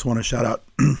 And I also want to shout out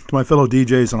to my fellow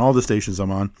DJs on all the stations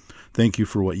I'm on. Thank you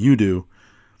for what you do.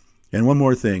 And one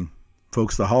more thing,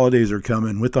 folks, the holidays are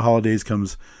coming. With the holidays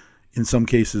comes, in some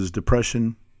cases,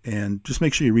 depression. And just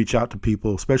make sure you reach out to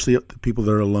people, especially the people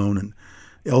that are alone and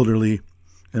elderly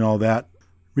and all that.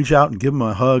 Reach out and give them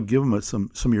a hug, give them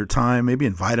some of your time, maybe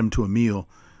invite them to a meal.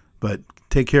 But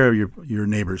take care of your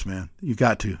neighbors, man. You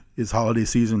got to. It's holiday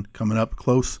season coming up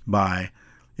close by,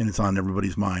 and it's on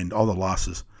everybody's mind, all the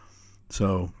losses.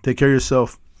 So take care of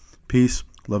yourself. Peace.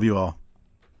 Love you all.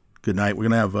 Good night. We're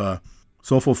going to have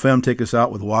Soulful Femme take us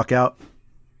out with Walkout.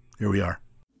 Here we are.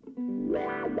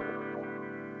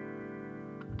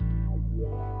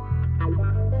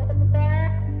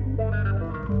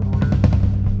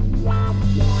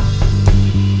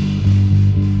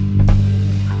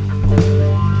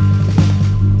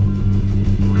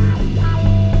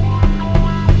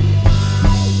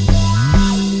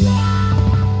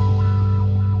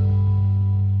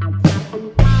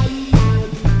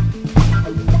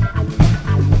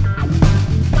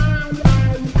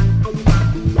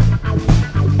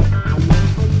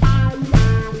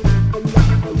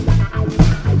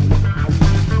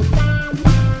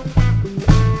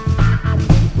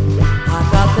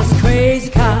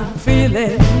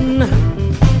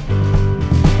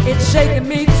 It's shaking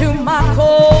me to my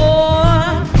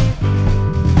core.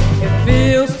 It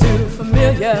feels too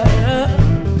familiar.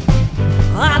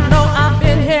 I know I've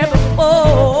been here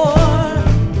before.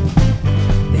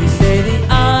 They say the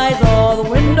eyes are the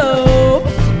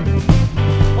windows.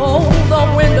 Oh,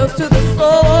 the windows to the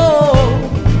soul.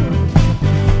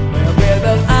 Where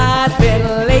those eyes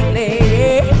been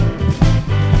lately?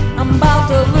 I'm about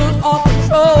to lose all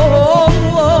control.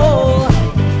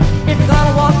 If you're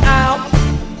gonna walk out,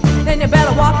 then you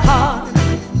better walk hard.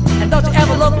 And don't you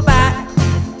ever look back,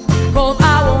 'cause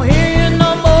I won't hear you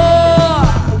no more.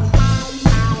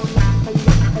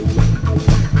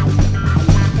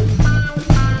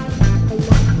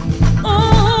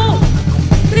 Oh,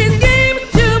 these games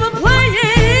you've been playing,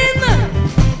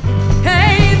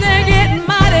 hey, they're getting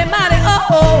mighty, mighty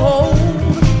old.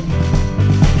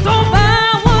 Don't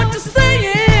buy what you're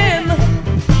saying,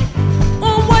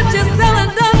 or what you're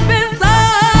selling done been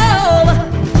sold.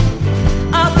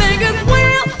 I think it's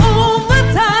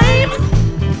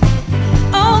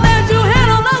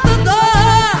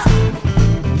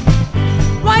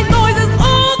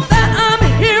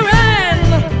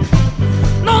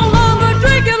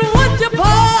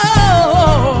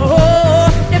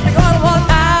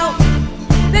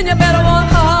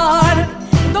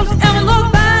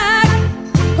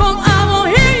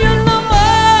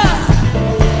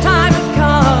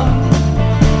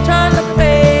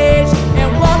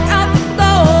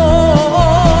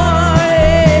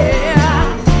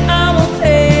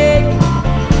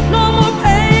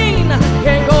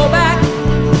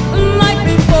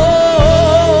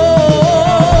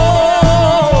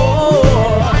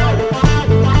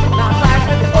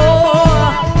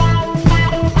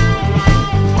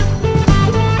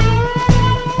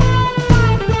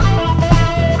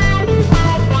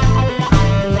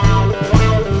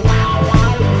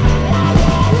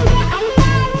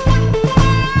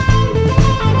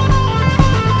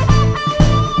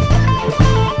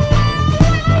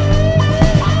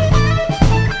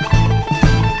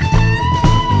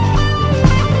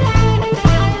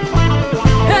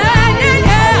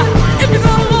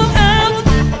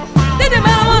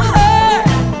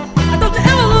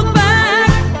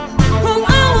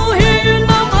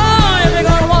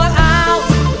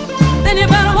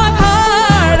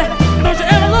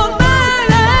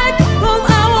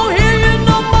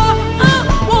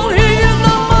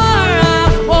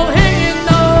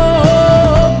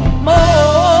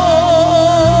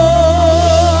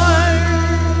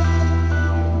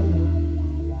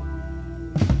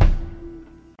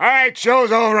right,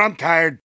 show's over. I'm tired.